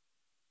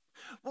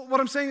 What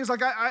I'm saying is,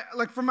 like, I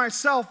like for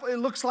myself, it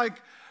looks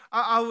like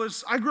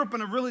I grew up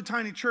in a really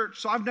tiny church,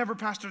 so I've never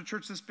pastored a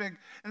church this big,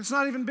 and it's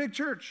not even a big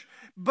church.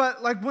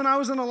 But like when I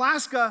was in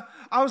Alaska,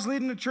 I was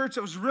leading a church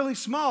that was really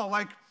small,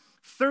 like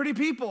 30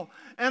 people.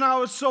 And I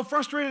was so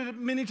frustrated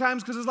many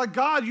times because it's like,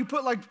 God, you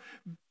put like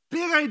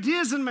big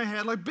ideas in my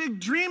head, like big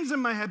dreams in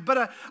my head,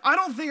 but I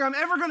don't think I'm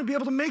ever going to be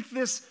able to make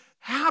this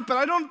happen.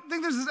 I don't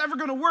think this is ever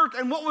going to work.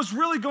 And what was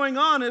really going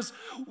on is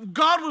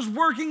God was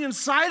working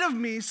inside of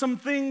me some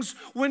things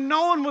when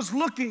no one was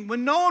looking,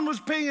 when no one was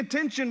paying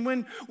attention,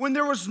 when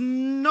there was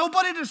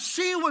nobody to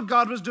see what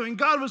God was doing.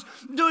 God was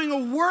doing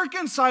a work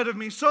inside of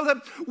me so that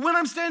when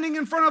I'm standing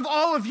in front of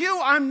all of you,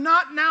 I'm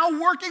not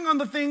now working on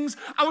the things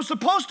I was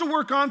supposed to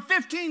work on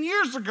 15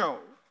 years ago.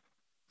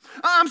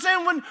 I'm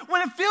saying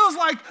when it feels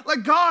like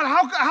God,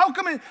 how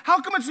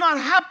come it's not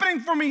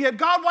happening for me yet?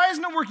 God, why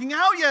isn't it working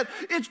out yet?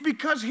 It's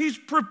because He's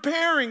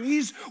preparing.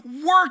 He's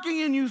working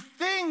in you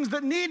things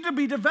that need to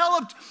be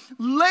developed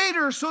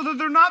later so that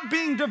they're not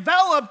being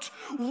developed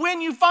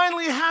when you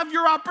finally have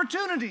your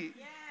opportunity.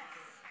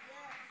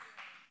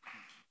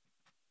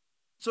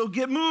 So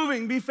get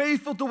moving. Be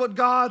faithful to what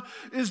God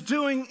is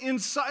doing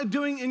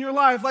in your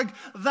life. Like,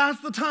 that's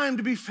the time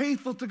to be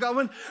faithful to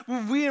God.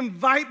 When we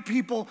invite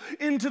people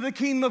into the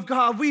kingdom of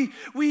God,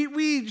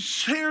 we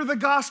share the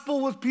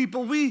gospel with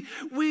people. We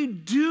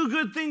do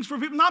good things for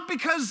people, not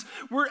because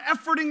we're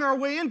efforting our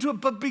way into it,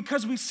 but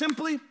because we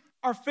simply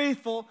are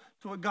faithful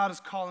to what God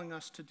is calling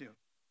us to do.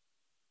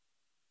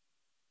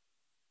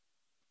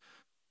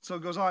 So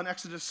it goes on,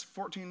 Exodus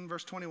 14,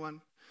 verse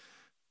 21.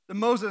 Then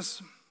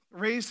Moses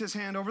raised his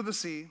hand over the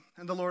sea,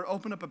 and the Lord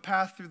opened up a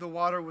path through the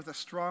water with a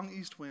strong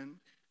east wind.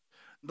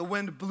 The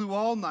wind blew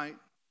all night,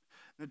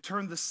 and it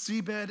turned the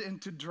seabed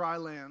into dry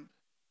land.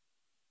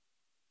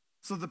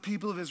 So the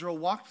people of Israel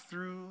walked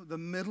through the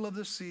middle of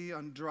the sea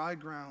on dry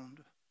ground,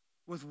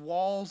 with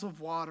walls of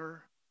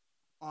water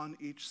on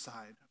each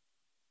side.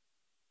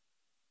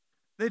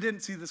 They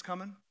didn't see this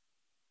coming.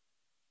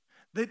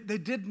 They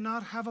did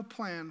not have a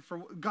plan for,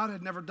 God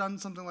had never done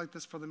something like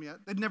this for them yet.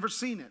 They'd never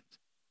seen it.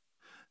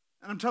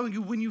 And I'm telling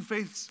you, when you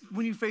face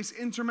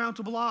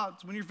insurmountable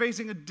odds, when you're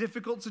facing a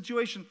difficult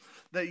situation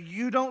that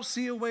you don't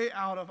see a way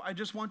out of, I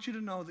just want you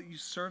to know that you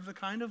serve the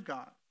kind of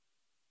God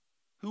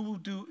who will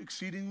do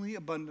exceedingly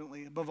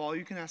abundantly above all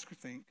you can ask or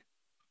think.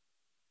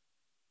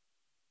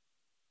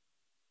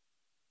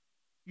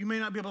 You may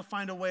not be able to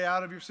find a way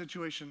out of your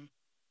situation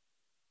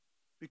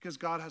because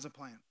God has a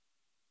plan.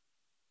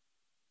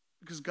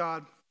 Because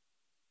God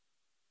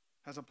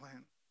has a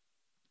plan.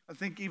 I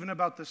think even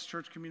about this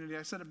church community,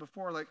 I said it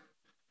before, like,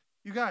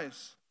 you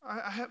guys,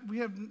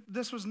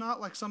 this was not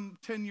like some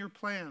 10-year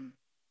plan.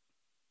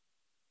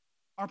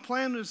 Our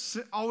plan has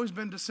always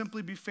been to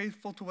simply be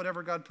faithful to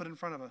whatever God put in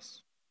front of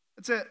us.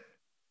 That's it.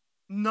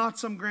 Not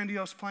some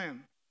grandiose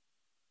plan.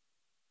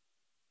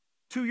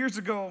 2 years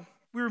ago,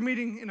 we were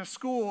meeting in a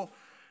school,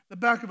 the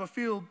back of a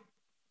field,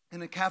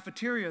 in a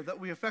cafeteria that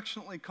we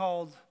affectionately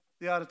called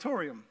the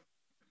auditorium,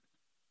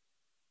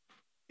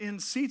 in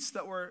seats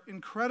that were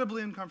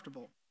incredibly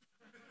uncomfortable.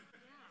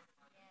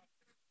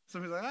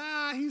 Somebody's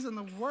like, he's in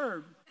the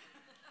Word.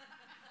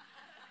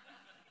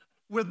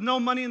 With no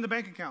money in the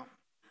bank account.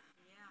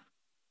 Yeah.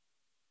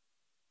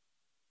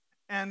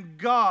 And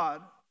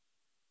God,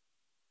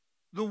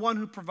 the one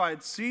who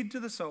provides seed to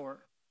the sower,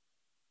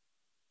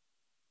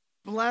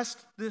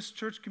 blessed this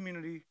church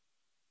community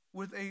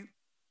with a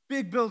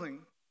big building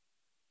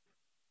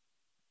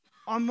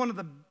on one of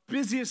the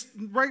busiest,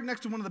 right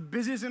next to one of the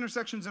busiest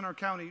intersections in our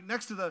county,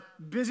 next to the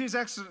busiest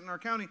exit in our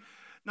county,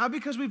 not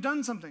because we've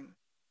done something,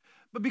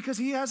 but because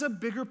He has a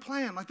bigger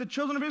plan. Like the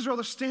children of Israel,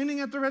 they're standing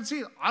at the Red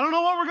Sea. I don't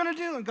know what we're going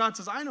to do. And God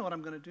says, I know what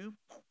I'm going to do.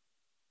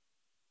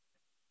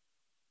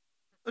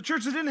 The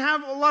church that didn't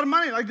have a lot of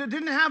money, like they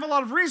didn't have a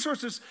lot of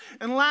resources.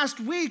 And last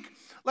week,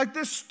 like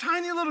this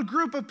tiny little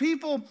group of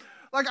people,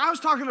 like I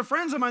was talking to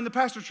friends of mine that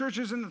pastor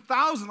churches in the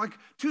thousands, like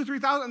 2,000,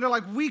 3,000, and they're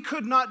like, we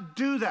could not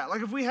do that.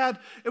 Like if we had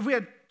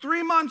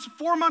 3 months,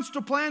 4 months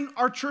to plan,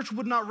 our church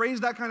would not raise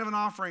that kind of an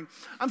offering.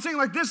 I'm saying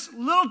like this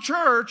little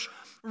church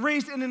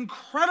raised an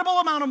incredible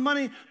amount of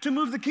money to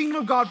move the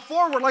kingdom of God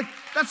forward. Like,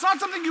 that's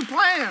not something you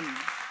plan.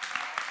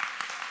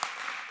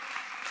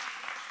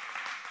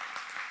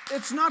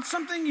 It's not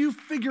something you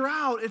figure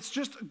out. It's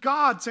just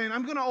God saying,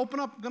 I'm going to open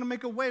up, I'm going to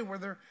make a way where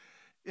there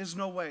is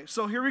no way.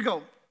 So here we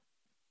go.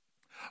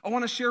 I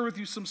want to share with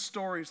you some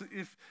stories.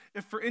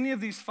 If for any of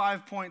these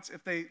 5 points,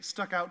 if they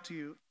stuck out to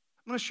you,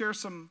 I'm going to share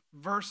some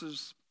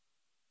verses.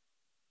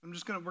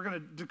 We're going to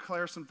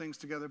declare some things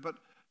together, but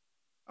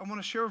I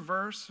want to share a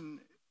verse, and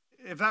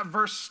if that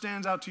verse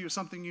stands out to you,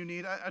 something you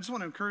need, I just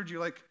want to encourage you,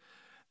 like,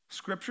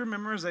 scripture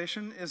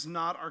memorization is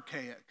not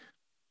archaic.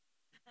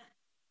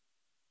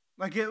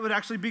 Like, it would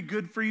actually be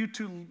good for you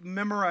to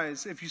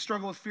memorize. If you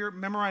struggle with fear,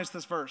 memorize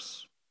this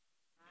verse.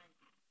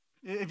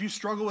 If you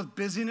struggle with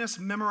busyness,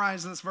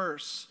 memorize this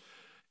verse.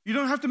 You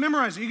don't have to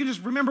memorize it. You can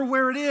just remember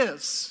where it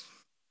is.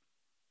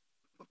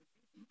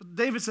 But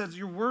David says,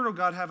 your word, O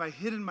God, have I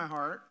hid in my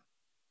heart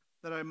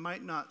that I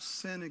might not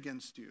sin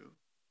against you.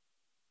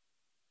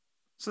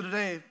 So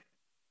today,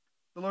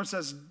 the Lord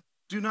says,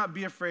 do not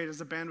be afraid as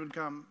the band would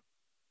come.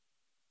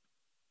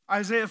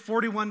 Isaiah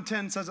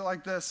 41:10 says it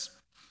like this.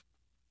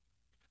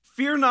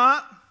 Fear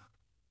not,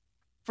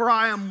 for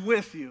I am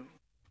with you.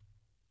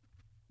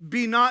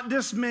 Be not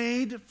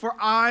dismayed, for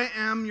I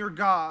am your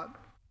God.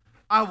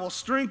 I will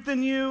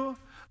strengthen you.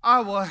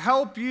 I will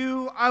help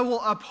you. I will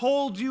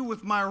uphold you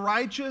with my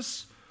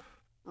righteous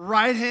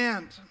right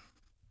hand.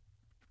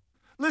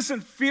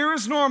 Listen, fear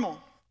is normal,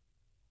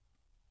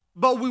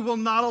 but we will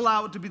not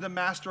allow it to be the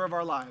master of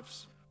our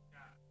lives.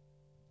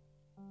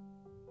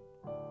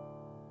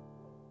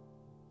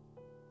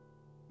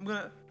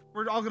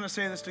 We're all going to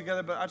say this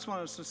together, but I just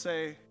want us to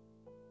say,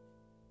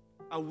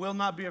 I will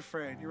not be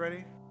afraid. You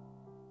ready?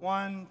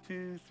 1,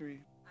 2, 3.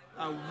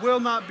 I will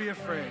not be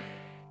afraid.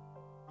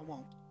 I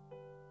won't.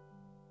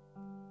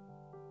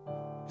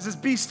 He says,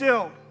 be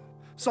still.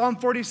 Psalm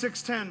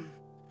 46:10.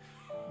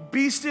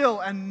 Be still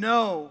and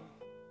know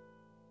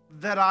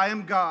that I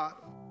am God.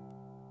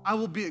 I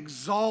will be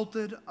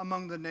exalted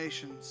among the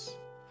nations.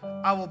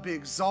 I will be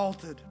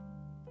exalted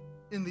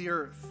in the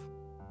earth.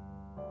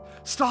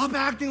 Stop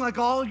acting like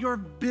all your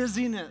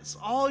busyness,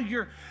 all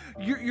you're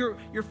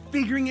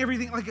figuring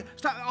everything, like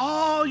stop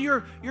all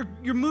you're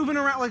moving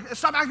around, like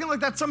stop acting like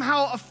that's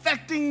somehow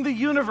affecting the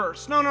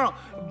universe. No.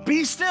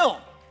 Be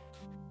still.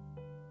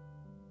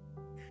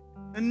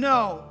 And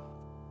know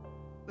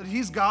that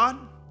He's God,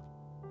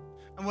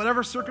 and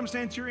whatever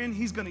circumstance you're in,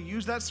 He's going to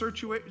use that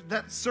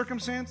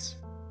circumstance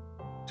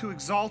to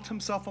exalt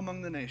Himself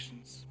among the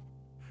nations,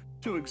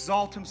 to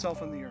exalt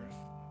Himself on the earth.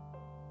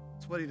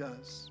 That's what He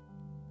does.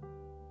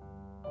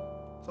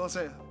 So let's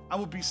say, I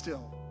will be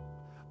still.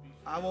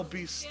 I will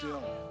be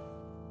still.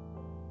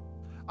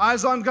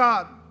 Eyes on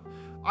God.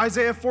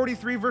 Isaiah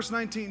 43, verse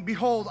 19.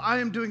 Behold, I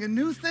am doing a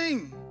new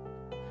thing.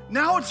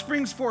 Now it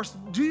springs forth.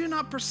 Do you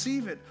not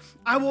perceive it?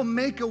 I will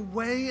make a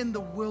way in the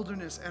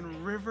wilderness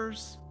and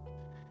rivers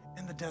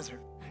in the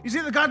desert. You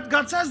see,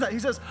 God says that. He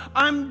says,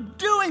 I'm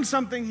doing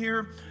something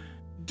here.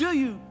 Do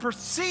you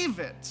perceive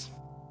it?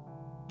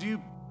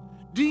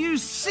 Do you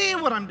see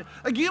what I'm doing?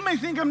 Like, you may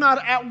think I'm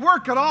not at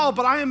work at all,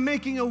 but I am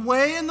making a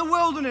way in the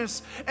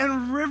wilderness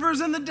and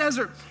rivers in the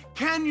desert.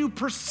 Can you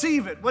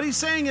perceive it? What he's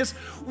saying is,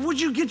 would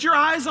you get your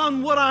eyes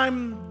on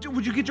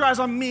would you get your eyes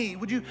on me?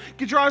 Would you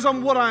get your eyes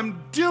on what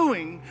I'm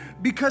doing?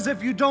 Because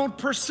if you don't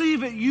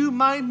perceive it, you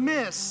might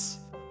miss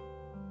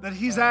that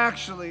He's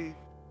actually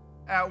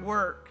at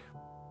work.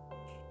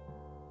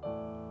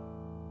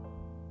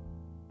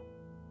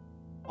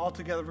 All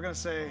together, we're going to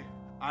say,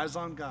 eyes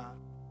on God.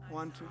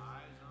 1, 2.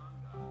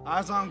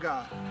 Eyes on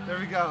God. There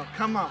we go.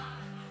 Come on.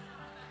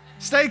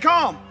 Stay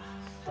calm.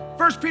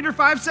 1 Peter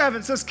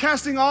 5:7 says,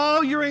 casting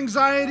all your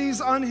anxieties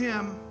on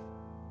Him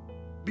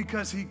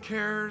because He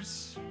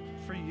cares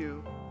for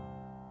you.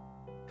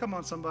 Come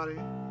on, somebody.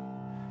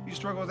 You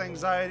struggle with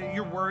anxiety.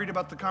 You're worried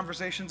about the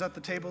conversations at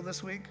the table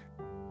this week.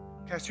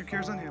 Cast your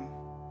cares on Him.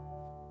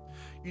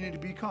 You need to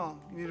be calm.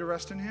 You need to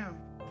rest in Him.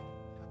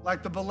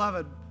 Like the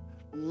beloved,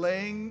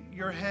 laying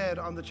your head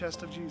on the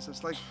chest of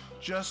Jesus. Like,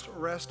 just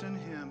rest in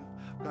Him.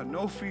 Got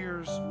no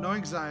fears, no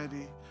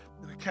anxiety.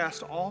 I'm going to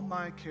cast all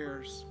my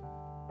cares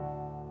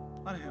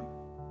on Him.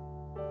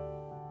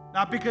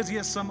 Not because He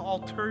has some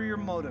ulterior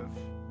motive,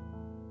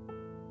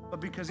 but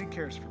because He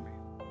cares for me.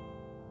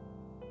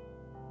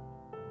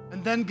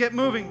 And then get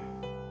moving.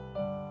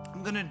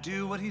 I'm going to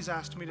do what He's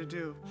asked me to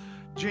do.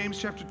 James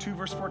chapter 2,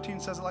 verse 14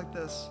 says it like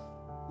this.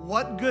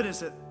 What good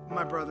is it,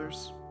 my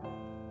brothers,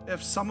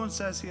 if someone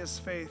says he has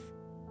faith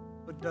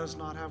but does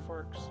not have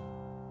works?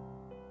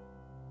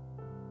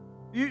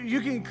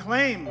 You can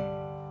claim,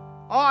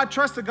 I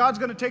trust that God's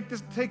going to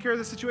take care of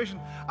this situation.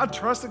 I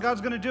trust that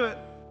God's going to do it.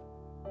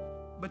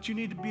 But you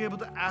need to be able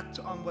to act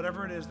on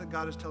whatever it is that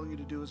God is telling you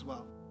to do as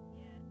well.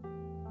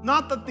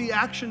 Not that the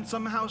action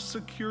somehow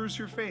secures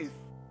your faith,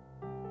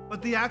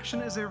 but the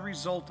action is a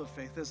result of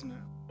faith, isn't it?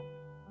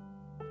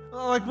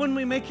 Like when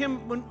we make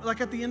Him,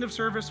 like at the end of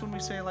service, when we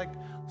say, like,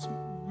 let's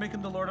make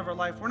Him the Lord of our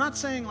life, we're not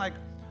saying, like,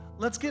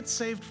 let's get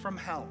saved from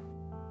hell.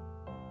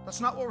 That's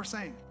not what we're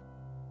saying.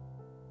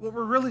 What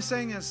we're really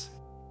saying is,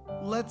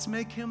 let's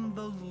make Him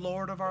the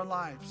Lord of our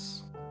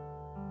lives.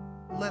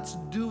 Let's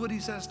do what He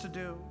says to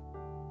do.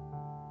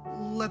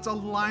 Let's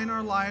align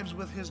our lives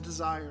with His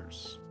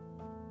desires.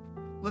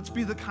 Let's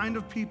be the kind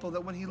of people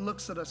that when He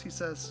looks at us, He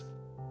says,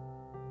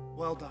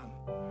 well done.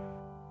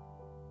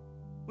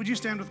 Would you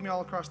stand with me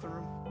all across the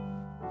room?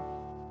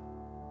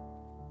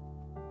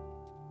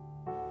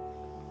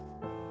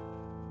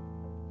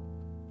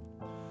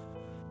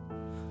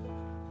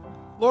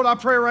 Lord, I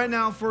pray right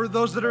now for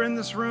those that are in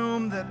this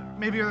room that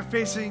maybe are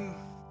facing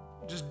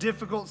just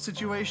difficult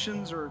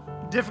situations or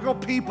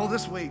difficult people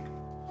this week.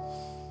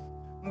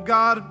 And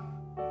God,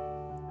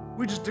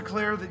 we just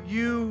declare that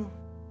You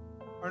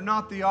are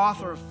not the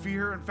author of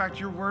fear. In fact,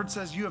 Your word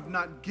says You have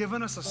not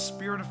given us a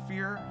spirit of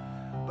fear,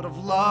 but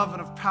of love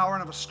and of power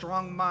and of a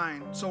strong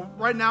mind. So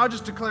right now, I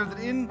just declare that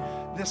in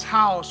this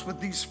house with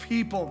these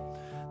people,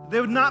 They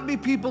would not be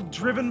people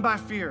driven by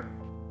fear.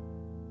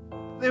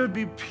 They would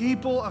be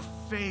people of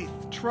faith,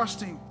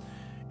 trusting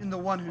in the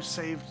one who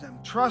saved them,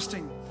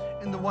 trusting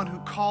in the one who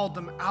called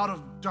them out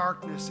of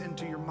darkness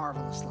into your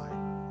marvelous light.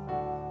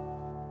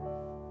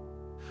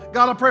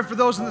 God, I pray for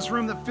those in this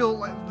room that feel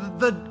like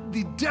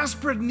the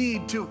desperate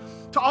need to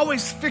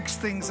always fix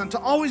things and to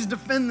always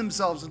defend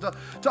themselves and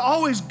to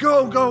always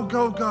go.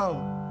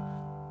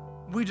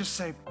 We just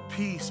say,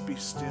 peace, be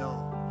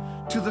still.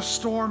 To the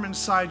storm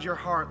inside your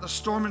heart, the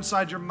storm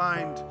inside your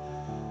mind,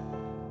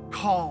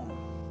 calm.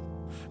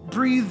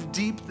 Breathe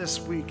deep this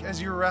week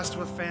as you rest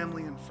with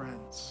family and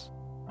friends.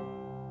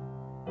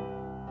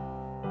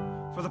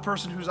 For the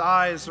person whose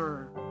eyes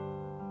are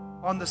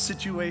on the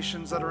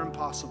situations that are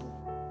impossible,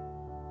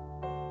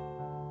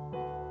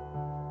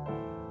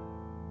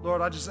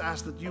 Lord, I just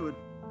ask that you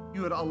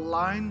would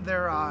align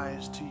their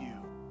eyes to you.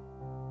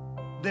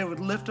 They would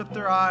lift up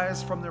their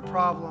eyes from their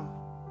problem.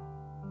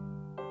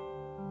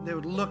 They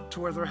would look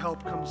to where their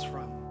help comes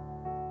from,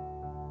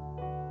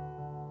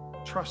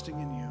 trusting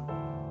in you.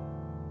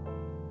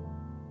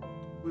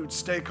 We would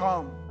stay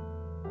calm.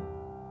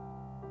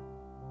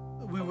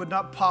 We would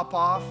not pop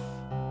off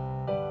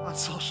on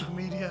social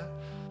media.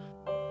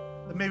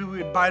 That maybe we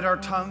would bite our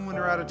tongue when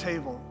we're at a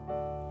table,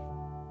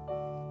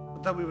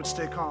 but that we would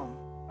stay calm.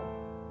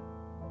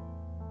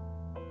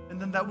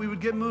 And then that we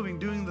would get moving,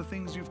 doing the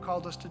things you've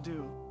called us to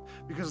do,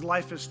 because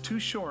life is too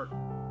short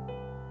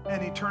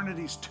and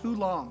eternity's too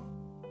long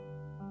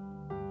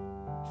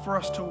for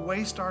us to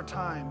waste our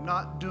time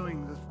not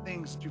doing the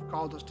things that you've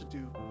called us to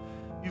do.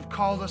 You've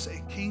called us a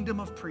kingdom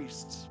of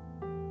priests.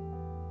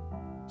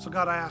 So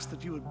God, I ask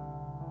that you would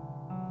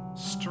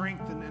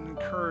strengthen and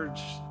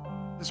encourage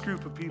this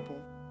group of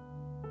people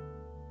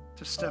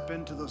to step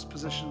into those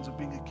positions of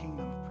being a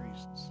kingdom of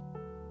priests.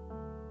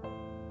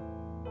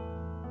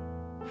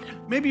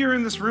 Maybe you're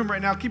in this room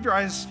right now. Keep your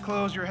eyes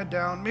closed, your head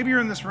down. Maybe you're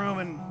in this room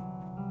and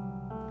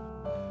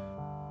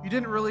you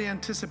didn't really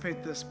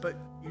anticipate this, but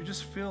you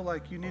just feel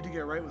like you need to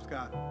get right with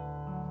God.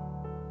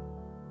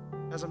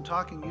 As I'm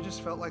talking, you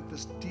just felt like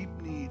this deep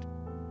need.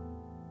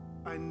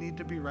 I need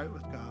to be right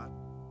with God.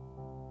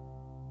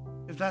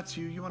 If that's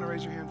you, you want to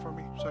raise your hand for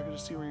me so I can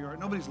just see where you are?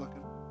 Nobody's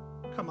looking.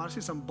 Come on, I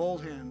see some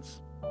bold hands.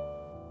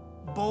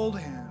 Bold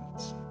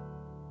hands.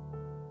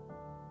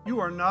 You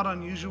are not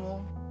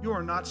unusual. You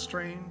are not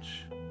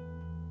strange.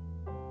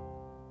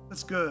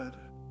 That's good.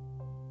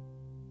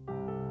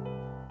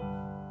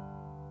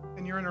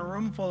 And you're in a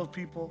room full of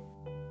people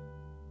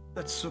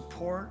that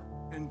support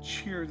and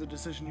cheer the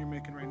decision you're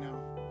making right now.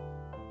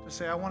 To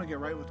say, I want to get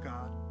right with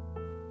God.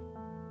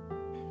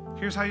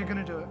 Here's how you're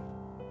going to do it.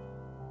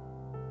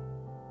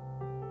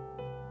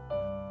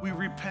 We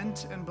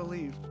repent and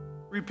believe.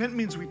 Repent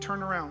means we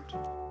turn around.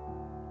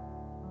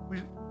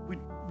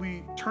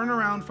 We turn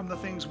around from the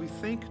things we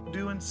think,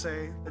 do, and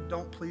say that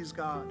don't please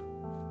God.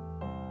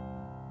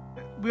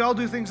 We all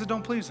do things that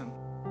don't please Him.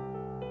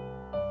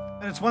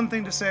 And it's one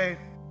thing to say,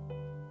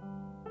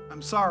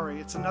 I'm sorry.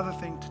 It's another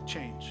thing to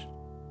change.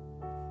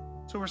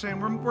 So we're saying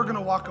we're going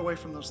to walk away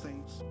from those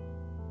things.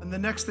 And the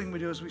next thing we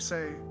do is we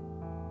say,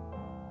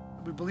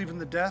 we believe in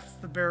the death,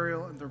 the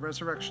burial, and the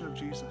resurrection of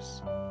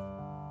Jesus.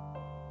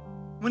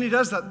 When He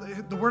does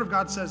that, the Word of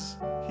God says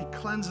He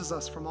cleanses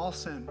us from all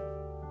sin.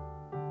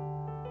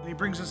 And He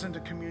brings us into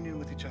communion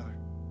with each other.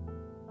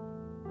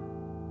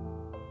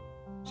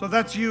 So if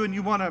that's you and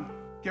you want to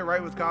get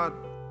right with God,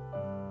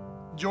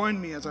 join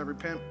me as I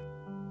repent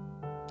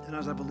and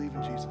as I believe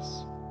in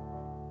Jesus.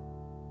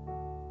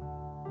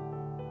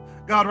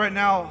 God, right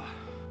now,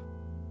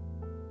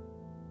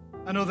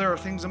 I know there are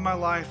things in my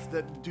life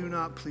that do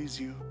not please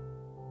you.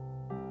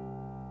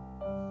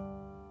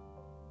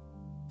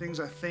 Things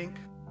I think,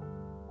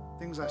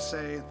 things I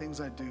say, things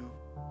I do.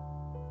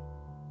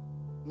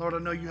 Lord, I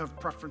know you have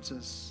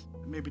preferences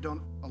that maybe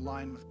don't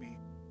align with me.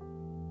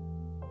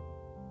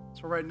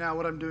 So right now,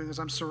 what I'm doing is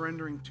I'm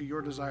surrendering to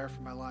your desire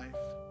for my life.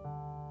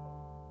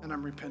 And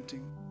I'm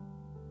repenting.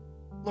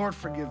 Lord,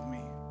 forgive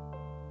me.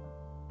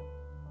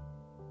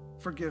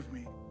 Forgive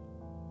me.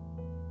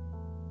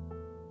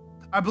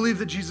 I believe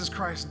that Jesus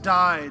Christ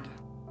died,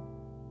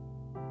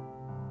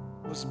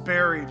 was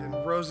buried, and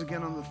rose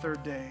again on the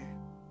third day.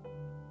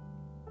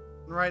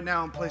 And right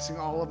now, I'm placing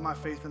all of my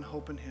faith and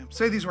hope in Him.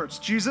 Say these words: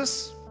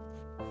 Jesus,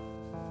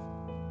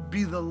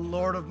 be the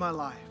Lord of my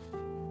life,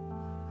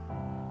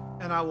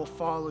 and I will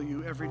follow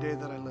you every day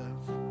that I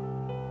live.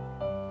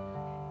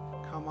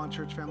 Come on,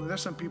 church family.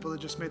 There's some people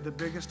that just made the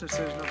biggest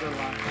decision of their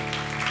life.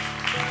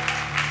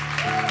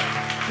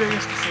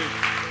 Biggest decision.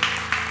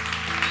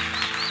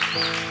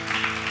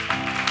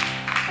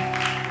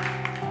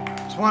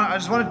 I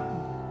just want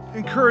to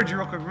encourage you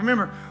real quick.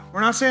 Remember,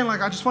 we're not saying like,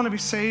 I just want to be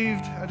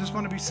saved. I just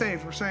want to be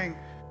saved. We're saying,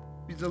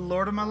 be the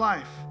Lord of my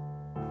life.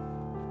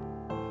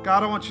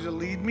 God, I want you to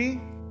lead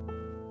me.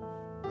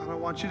 I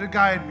don't want you to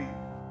guide me.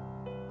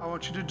 I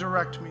want you to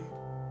direct me.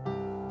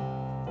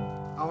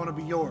 I want to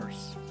be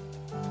yours.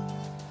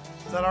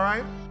 Is that all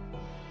right?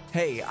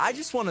 Hey, I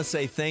just want to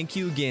say thank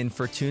you again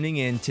for tuning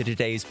in to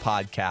today's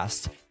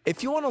podcast.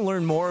 If you want to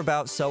learn more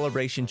about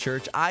Celebration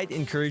Church, I'd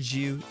encourage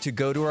you to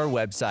go to our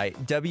website,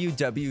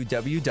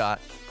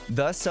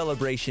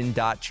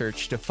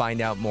 www.thecelebration.church, to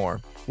find out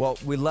more. Well,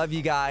 we love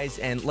you guys,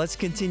 and let's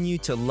continue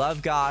to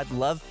love God,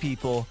 love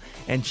people,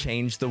 and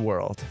change the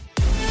world.